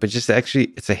schooling, but just actually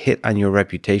it's a hit on your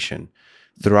reputation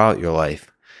throughout your life.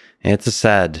 And it's a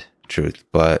sad truth,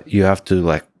 but you have to,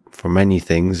 like for many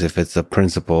things, if it's a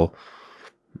principle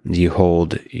you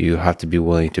hold, you have to be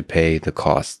willing to pay the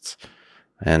costs.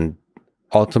 And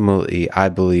ultimately, I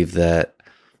believe that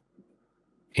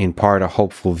in part a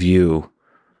hopeful view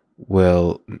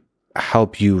will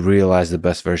help you realize the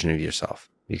best version of yourself.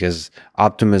 Because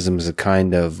optimism is a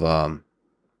kind of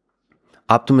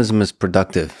optimism is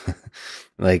productive.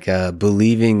 Like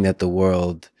believing that the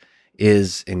world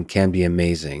is and can be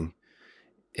amazing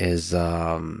is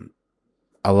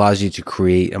allows you to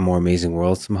create a more amazing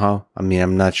world somehow. I mean,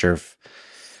 I'm not sure if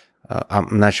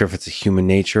it's a human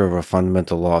nature or a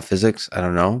fundamental law of physics. I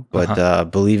don't know, but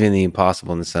believing the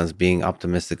impossible in the sense being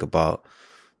optimistic about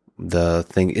the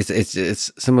thing.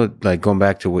 It's similar, like going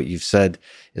back to what you've said,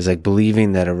 is like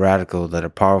believing that a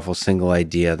powerful single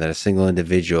idea, that a single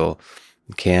individual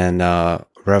can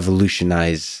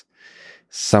revolutionize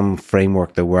some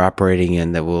framework that we're operating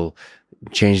in that will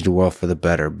change the world for the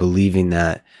better. Believing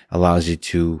that allows you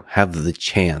to have the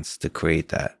chance to create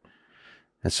that.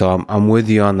 And so I'm with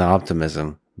you on the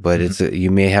optimism, but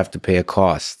you may have to pay a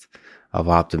cost of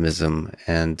optimism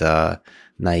and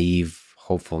naive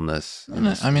hopefulness.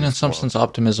 I mean, in some sense,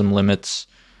 optimism limits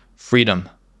freedom.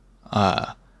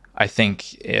 I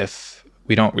think if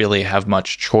we don't really have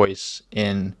much choice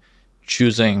in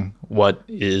choosing what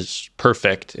is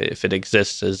perfect, if it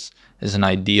exists as an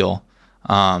ideal,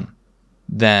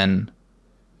 then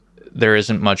there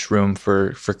isn't much room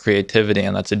for creativity,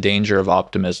 and that's a danger of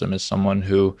optimism as someone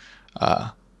who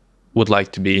would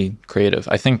like to be creative.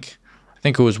 I think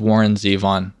it was Warren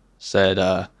Zevon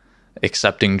said,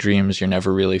 accepting dreams, you're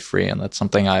never really free, and that's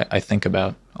something I think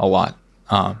about a lot.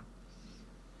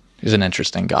 He's an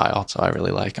interesting guy also. I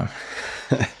really like him.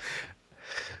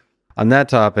 On that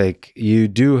topic, you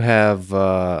do have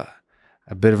a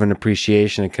bit of an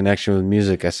appreciation and connection with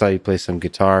music. I saw you play some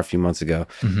guitar a few months ago.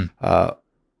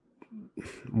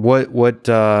 What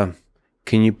can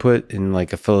you put in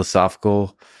like a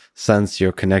philosophical sense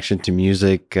your connection to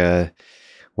music?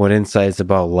 What insights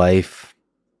about life,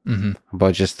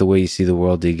 about just the way you see the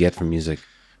world, do you get from music?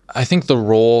 I think the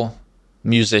role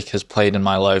music has played in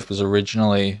my life was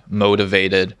originally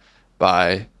motivated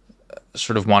by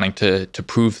sort of wanting to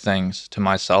prove things to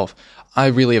myself. I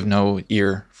really have no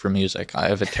ear for music. I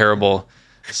have a terrible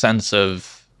sense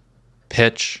of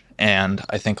pitch, and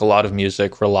I think a lot of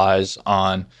music relies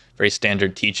on very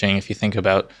standard teaching. If you think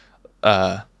about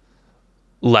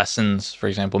lessons, for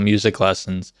example, music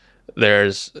lessons,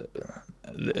 there's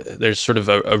sort of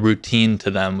a routine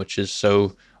to them, which is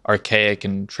so archaic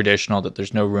and traditional that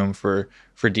there's no room for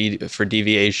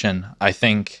deviation. I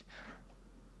think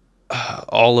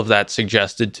all of that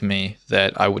suggested to me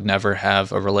that I would never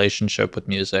have a relationship with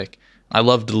music. I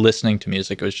loved listening to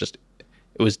music. It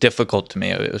was difficult to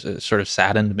me. It sort of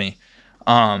saddened me.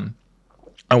 I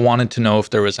wanted to know if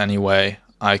there was any way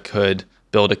I could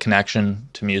build a connection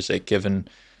to music, given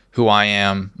who I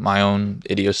am, my own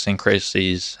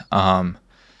idiosyncrasies,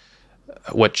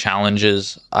 what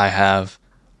challenges I have.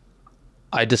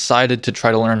 I decided to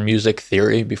try to learn music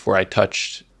theory before I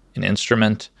touched an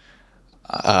instrument.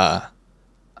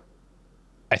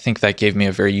 I think that gave me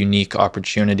a very unique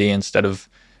opportunity. Instead of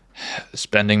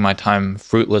spending my time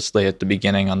fruitlessly at the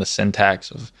beginning on the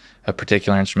syntax of a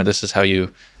particular instrument, this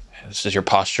is your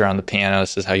posture on the piano,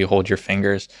 this is how you hold your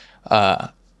fingers.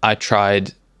 I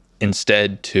tried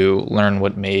instead to learn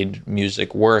what made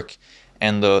music work.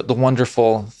 And the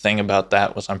wonderful thing about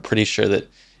that was I'm pretty sure that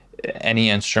any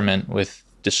instrument with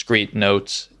discrete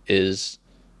notes is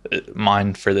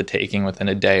mine for the taking within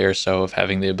a day or so of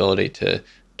having the ability to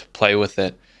play with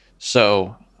it.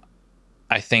 So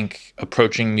I think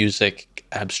approaching music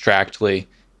abstractly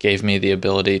gave me the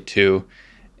ability to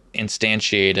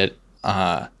instantiate it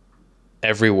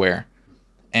everywhere.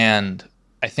 And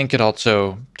I think it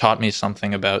also taught me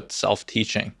something about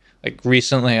self-teaching. Like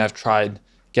recently I've tried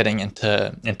getting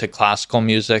into classical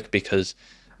music because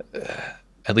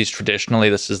at least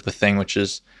traditionally this is the thing which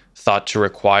is thought to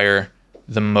require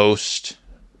the most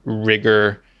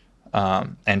rigor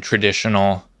and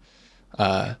traditional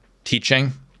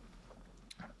teaching.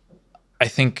 I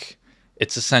think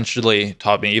it's essentially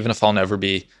taught me, even if I'll never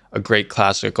be a great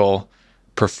classical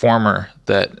performer,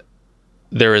 that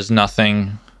there is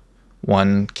nothing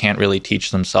one can't really teach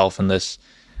themselves in this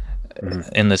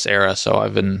era. So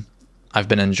I've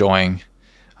been enjoying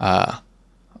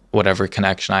whatever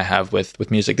connection I have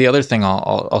with music. The other thing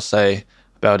I'll say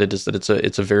about it is that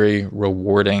it's a very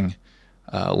rewarding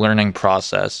learning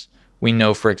process. We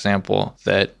know, for example,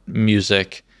 that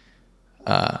music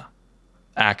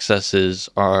accesses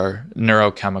our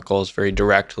neurochemicals very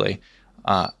directly,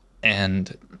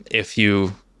 and if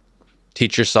you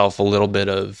teach yourself a little bit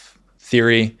of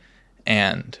theory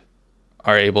and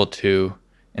are able to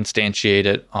instantiate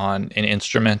it on an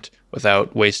instrument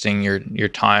without wasting your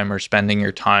time or spending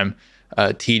your time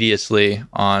tediously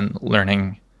on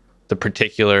learning the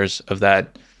particulars of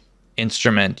that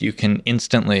instrument, you can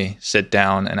instantly sit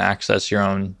down and access your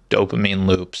own dopamine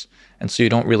loops. And so you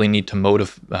don't really need to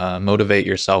motivate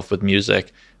yourself with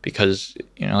music because,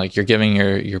 like you're giving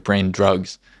your brain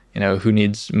drugs. Who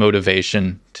needs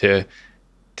motivation to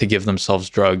give themselves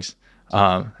drugs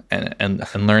and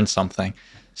learn something?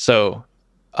 So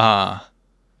I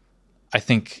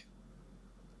think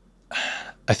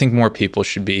more people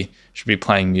should be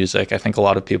playing music. I think a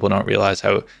lot of people don't realize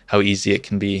how easy it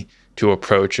can be to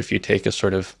approach if you take a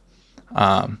sort of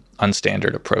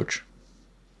unstandard approach.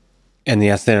 And the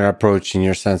unstandard approach, in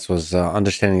your sense, was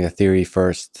understanding the theory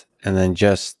first, and then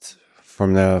just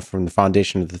from the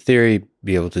foundation of the theory,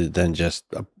 be able to then just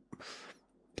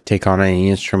take on any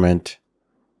instrument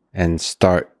and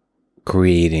start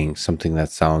creating something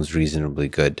that sounds reasonably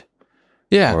good.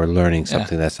 Yeah. Or learning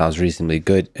something that sounds reasonably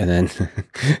good, and then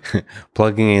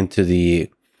plugging into the,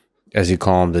 as you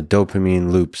call them, the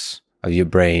dopamine loops of your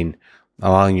brain,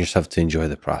 allowing yourself to enjoy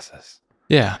the process.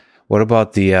 Yeah. What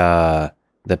about the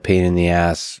pain in the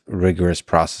ass, rigorous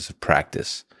process of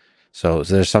practice? So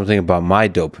there's something about my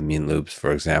dopamine loops,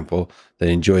 for example, that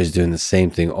enjoys doing the same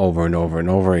thing over and over and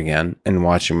over again and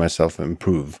watching myself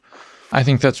improve. I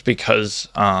think that's because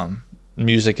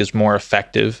music is more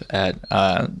effective at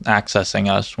accessing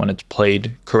us when it's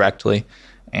played correctly.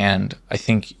 And I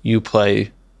think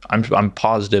I'm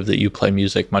positive that you play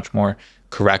music much more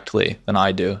correctly than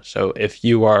I do. So if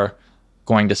you are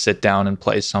going to sit down and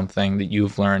play something that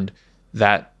you've learned,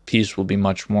 that piece will be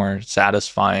much more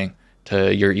satisfying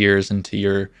to your ears and to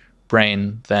your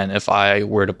brain than if I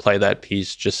were to play that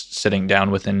piece just sitting down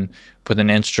with an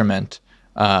instrument.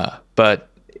 But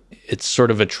it's sort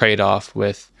of a trade-off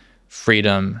with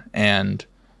freedom and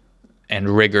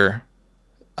rigor,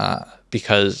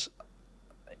 because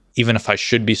even if I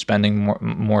should be spending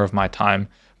more of my time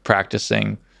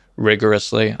practicing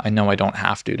rigorously, I know I don't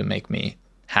have to make me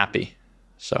happy.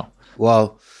 So,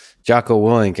 well, Jocko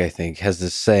Willink, I think, has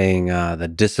this saying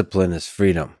that discipline is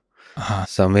freedom.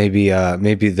 So maybe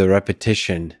the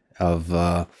repetition of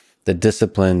the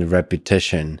disciplined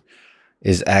repetition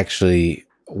is actually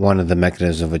one of the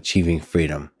mechanisms of achieving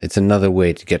freedom. It's another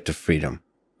way to get to freedom.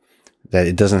 That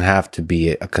it doesn't have to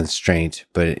be a constraint,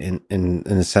 but in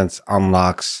a sense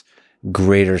unlocks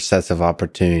greater sets of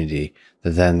opportunity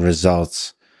that then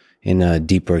results in a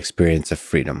deeper experience of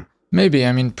freedom. Maybe.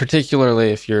 I mean,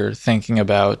 particularly if you're thinking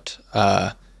about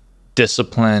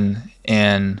discipline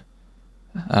in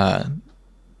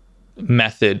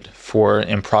method for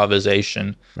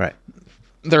improvisation. Right.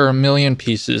 There are a million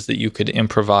pieces that you could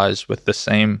improvise with the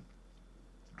same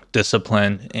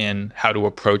discipline in how to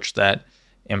approach that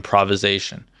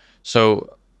improvisation.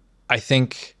 So I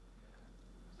think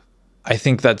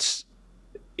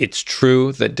it's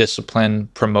true that discipline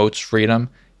promotes freedom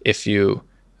if you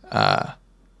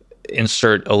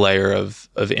insert a layer of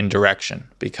indirection,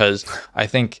 because I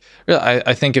think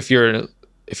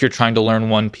if if you're trying to learn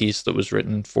one piece that was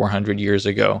written 400 years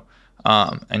ago,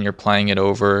 and you're playing it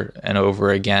over and over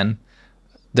again,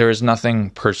 there's nothing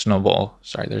personal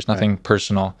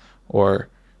or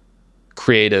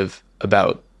creative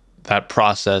about that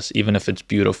process, even if it's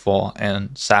beautiful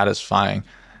and satisfying.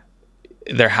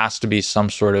 There has to be some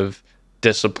sort of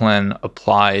discipline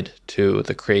applied to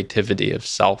the creativity of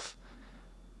self.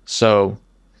 So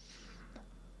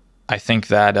I think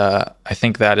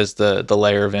that is the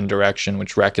layer of indirection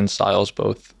which reconciles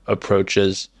both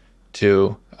approaches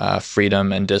to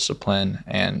freedom and discipline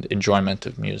and enjoyment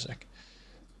of music.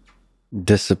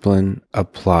 Discipline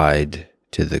applied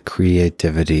to the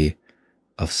creativity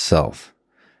of self.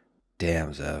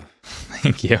 Damn, Zev.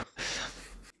 Thank you.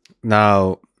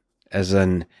 Now, as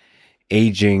an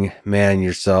aging man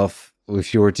yourself,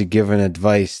 if you were to give an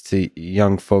advice to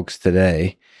young folks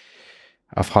today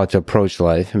of how to approach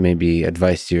life, and maybe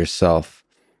advice to yourself,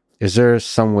 is there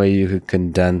some way you could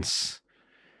condense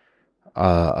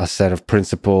a set of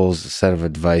principles, a set of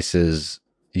advices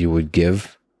you would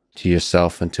give to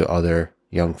yourself and to other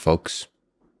young folks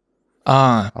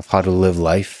of how to live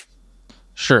life?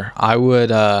 Sure. I would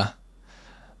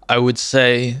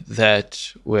say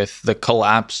that with the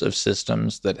collapse of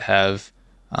systems that have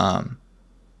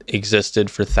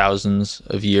existed for thousands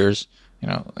of years,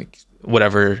 like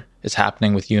whatever is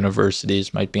happening with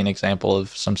universities might be an example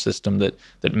of some system that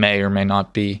may or may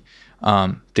not be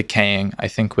decaying. I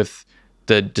think with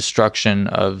the destruction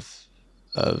of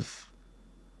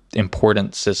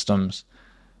important systems,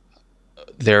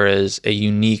 there is a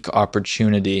unique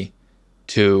opportunity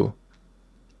to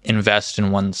invest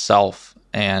in oneself.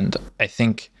 And I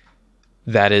think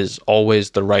that is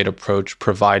always the right approach,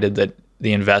 provided that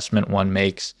the investment one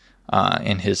makes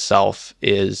in his self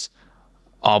is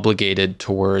obligated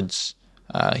towards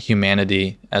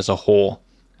humanity as a whole.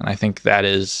 And I think that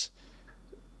is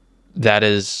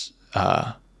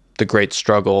the great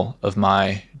struggle of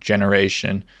my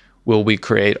generation. Will we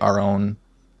create our own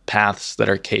paths that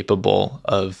are capable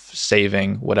of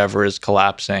saving whatever is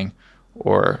collapsing,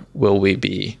 or will we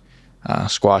be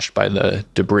squashed by the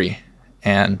debris?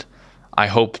 And I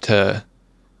hope to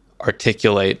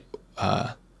articulate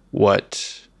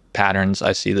what patterns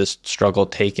I see this struggle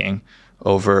taking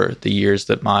over the years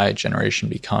that my generation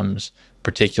becomes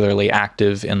particularly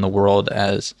active in the world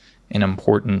as an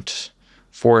important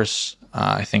force.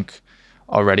 I think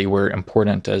already we're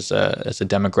important as a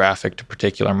demographic to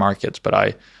particular markets, but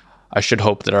I should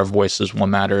hope that our voices will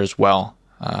matter as well,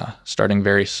 starting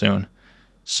very soon.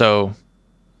 So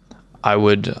I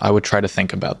would try to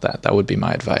think about that. That would be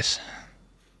my advice.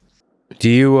 Do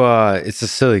you, it's a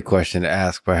silly question to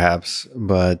ask perhaps,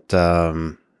 but,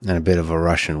 and a bit of a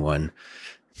Russian one.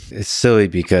 It's silly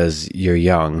because you're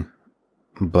young,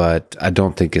 but I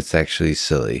don't think it's actually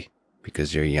silly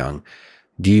because you're young.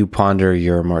 Do you ponder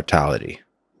your mortality?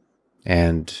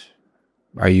 And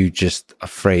are you just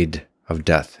afraid of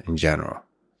death in general?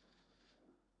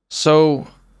 So,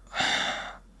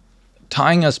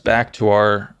 tying us back to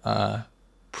our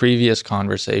previous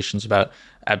conversations about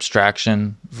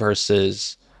abstraction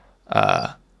versus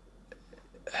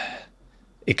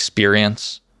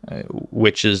experience,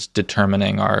 which is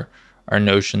determining our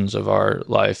notions of our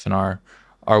life and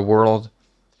our world,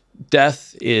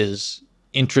 death is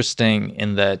interesting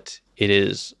in that it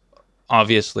is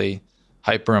obviously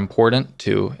hyper important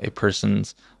to a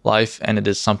person's life, and it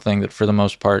is something that for the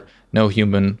most part no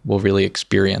human will really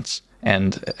experience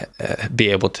and be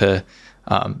able to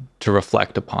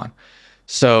reflect upon.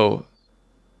 So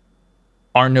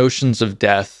our notions of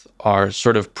death are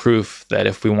sort of proof that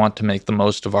if we want to make the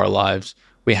most of our lives,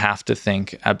 we have to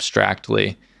think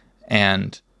abstractly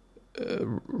and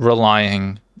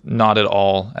relying not at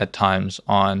all at times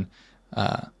on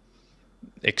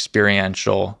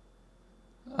experiential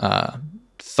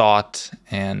thought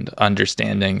and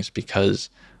understandings, because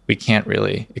we can't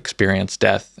really experience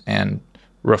death and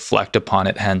reflect upon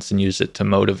it hence and use it to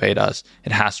motivate us.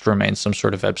 It has to remain some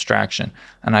sort of abstraction.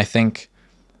 And I think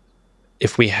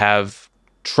if we have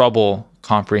trouble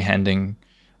comprehending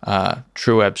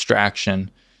true abstraction,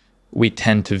 we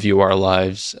tend to view our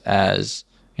lives as,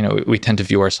 we tend to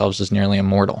view ourselves as nearly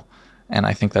immortal. And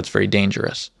I think that's very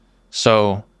dangerous.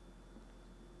 So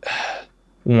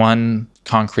one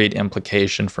concrete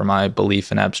implication for my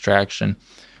belief in abstraction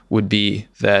would be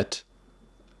that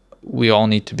we all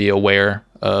need to be aware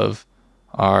of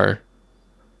our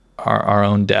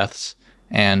own deaths,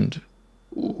 and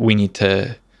we need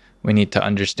to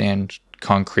understand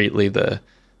concretely the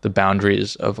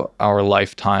boundaries of our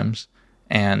lifetimes,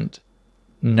 and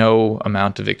no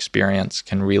amount of experience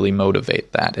can really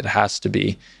motivate that. It has to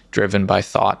be driven by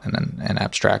thought and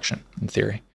abstraction and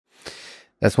theory.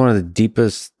 That's one of the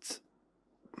deepest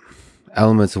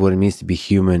elements of what it means to be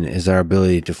human, is our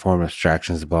ability to form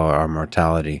abstractions about our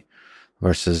mortality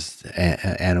versus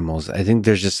animals. I think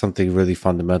there's just something really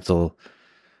fundamental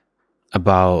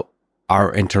about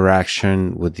our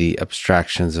interaction with the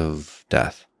abstractions of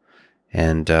death.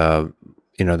 And,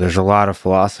 there's a lot of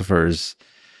philosophers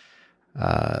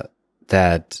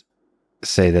that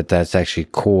say that that's actually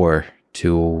core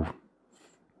to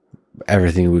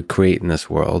everything we create in this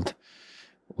world,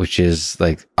 which is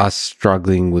like us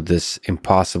struggling with this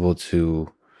impossible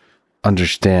to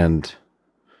understand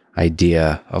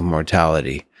idea of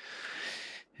mortality.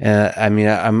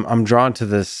 I'm drawn to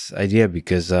this idea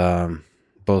because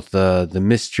both the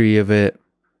mystery of it,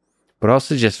 but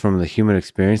also just from the human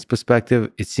experience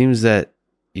perspective, it seems that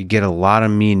you get a lot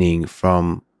of meaning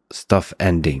from stuff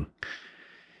ending.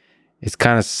 It's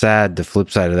kind of sad, the flip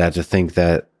side of that, to think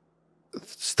that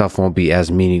stuff won't be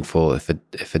as meaningful if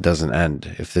it doesn't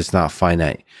end, if it's not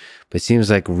finite. But it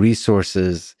seems like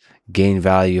resources gain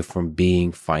value from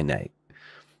being finite.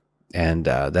 And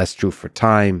that's true for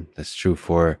time. That's true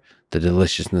for the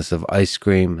deliciousness of ice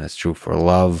cream. That's true for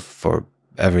love, for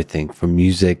everything, for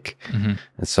music, and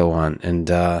so on. And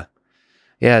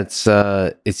it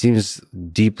seems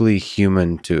deeply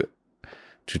human to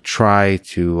try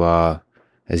to,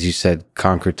 as you said,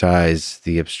 concretize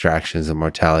the abstractions of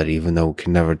mortality, even though we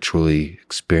can never truly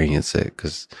experience it,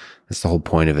 because that's the whole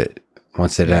point of it.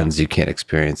 Once it ends, you can't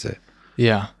experience it.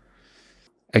 Yeah.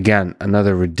 Again,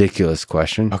 another ridiculous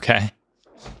question. Okay.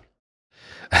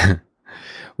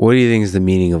 What do you think is the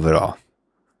meaning of it all?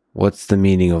 What's the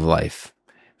meaning of life?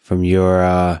 From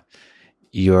your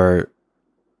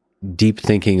deep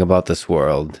thinking about this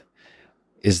world,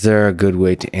 is there a good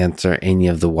way to answer any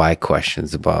of the why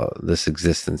questions about this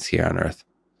existence here on Earth?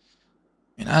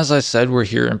 And as I said, we're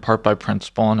here in part by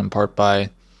principle and in part by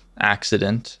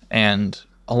accident. And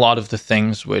a lot of the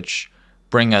things which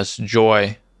bring us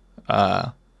joy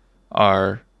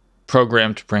are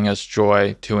programmed to bring us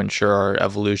joy to ensure our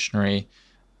evolutionary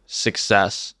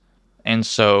success. And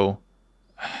so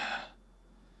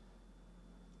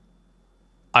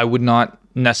I would not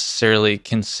necessarily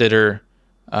consider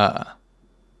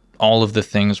all of the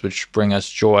things which bring us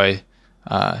joy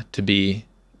to be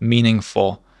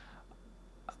meaningful.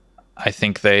 I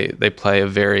think they play a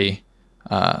very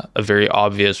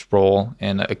obvious role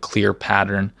in a clear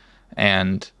pattern,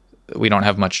 and we don't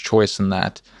have much choice in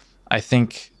that. I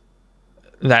think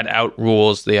that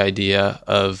outrules the idea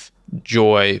of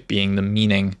joy being the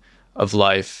meaning of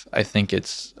life. I think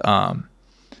it's a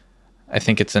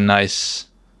nice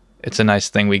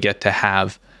thing we get to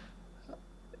have,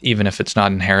 even if it's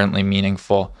not inherently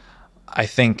meaningful. I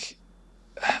think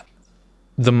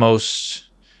the most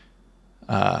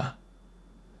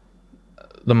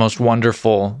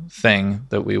wonderful thing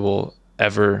that we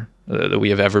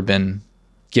have ever been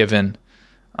given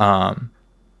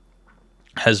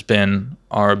has been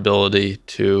our ability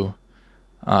to,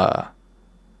 as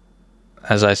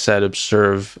I said,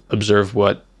 observe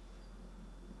what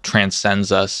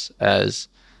transcends us as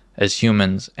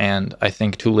humans. And I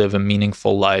think to live a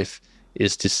meaningful life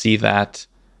is to see that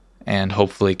and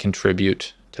hopefully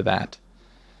contribute to that.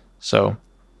 So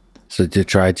to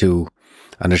try to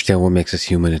understand what makes us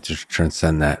human and to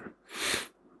transcend that,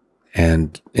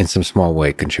 and in some small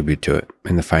way contribute to it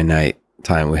in the finite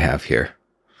time we have here.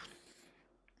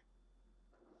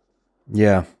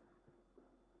 Yeah.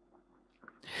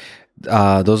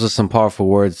 Those are some powerful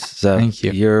words, Zev. Thank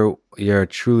you. You're a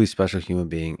truly special human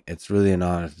being. It's really an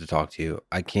honor to talk to you.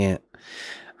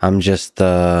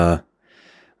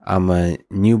 I'm a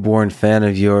newborn fan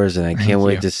of yours, and I can't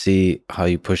wait to see how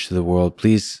you push through the world.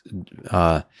 Please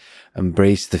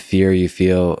embrace the fear you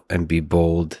feel and be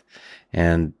bold.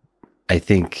 And I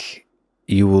think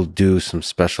you will do some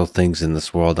special things in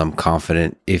this world. I'm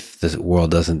confident, if the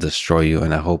world doesn't destroy you,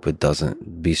 and I hope it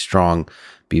doesn't. Be strong,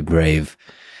 be brave.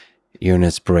 You're an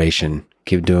inspiration.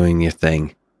 Keep doing your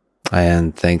thing.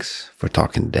 And thanks for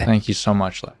talking today. Thank you so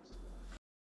much, Lex.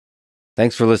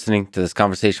 Thanks for listening to this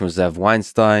conversation with Zev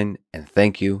Weinstein, and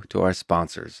thank you to our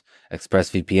sponsors: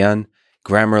 ExpressVPN,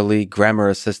 Grammarly Grammar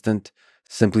Assistant,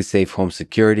 Simply Safe Home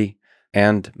Security,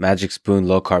 and Magic Spoon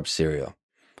Low Carb Cereal.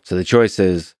 So the choice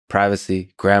is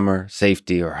privacy, grammar,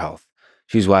 safety, or health.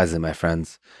 Choose wisely, my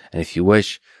friends. And if you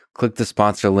wish, click the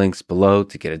sponsor links below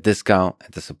to get a discount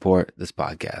and to support this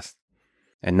podcast.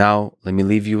 And now, let me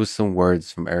leave you with some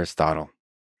words from Aristotle.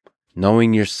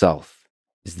 Knowing yourself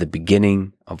is the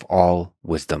beginning of all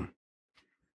wisdom.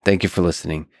 Thank you for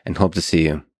listening, and hope to see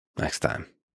you next time.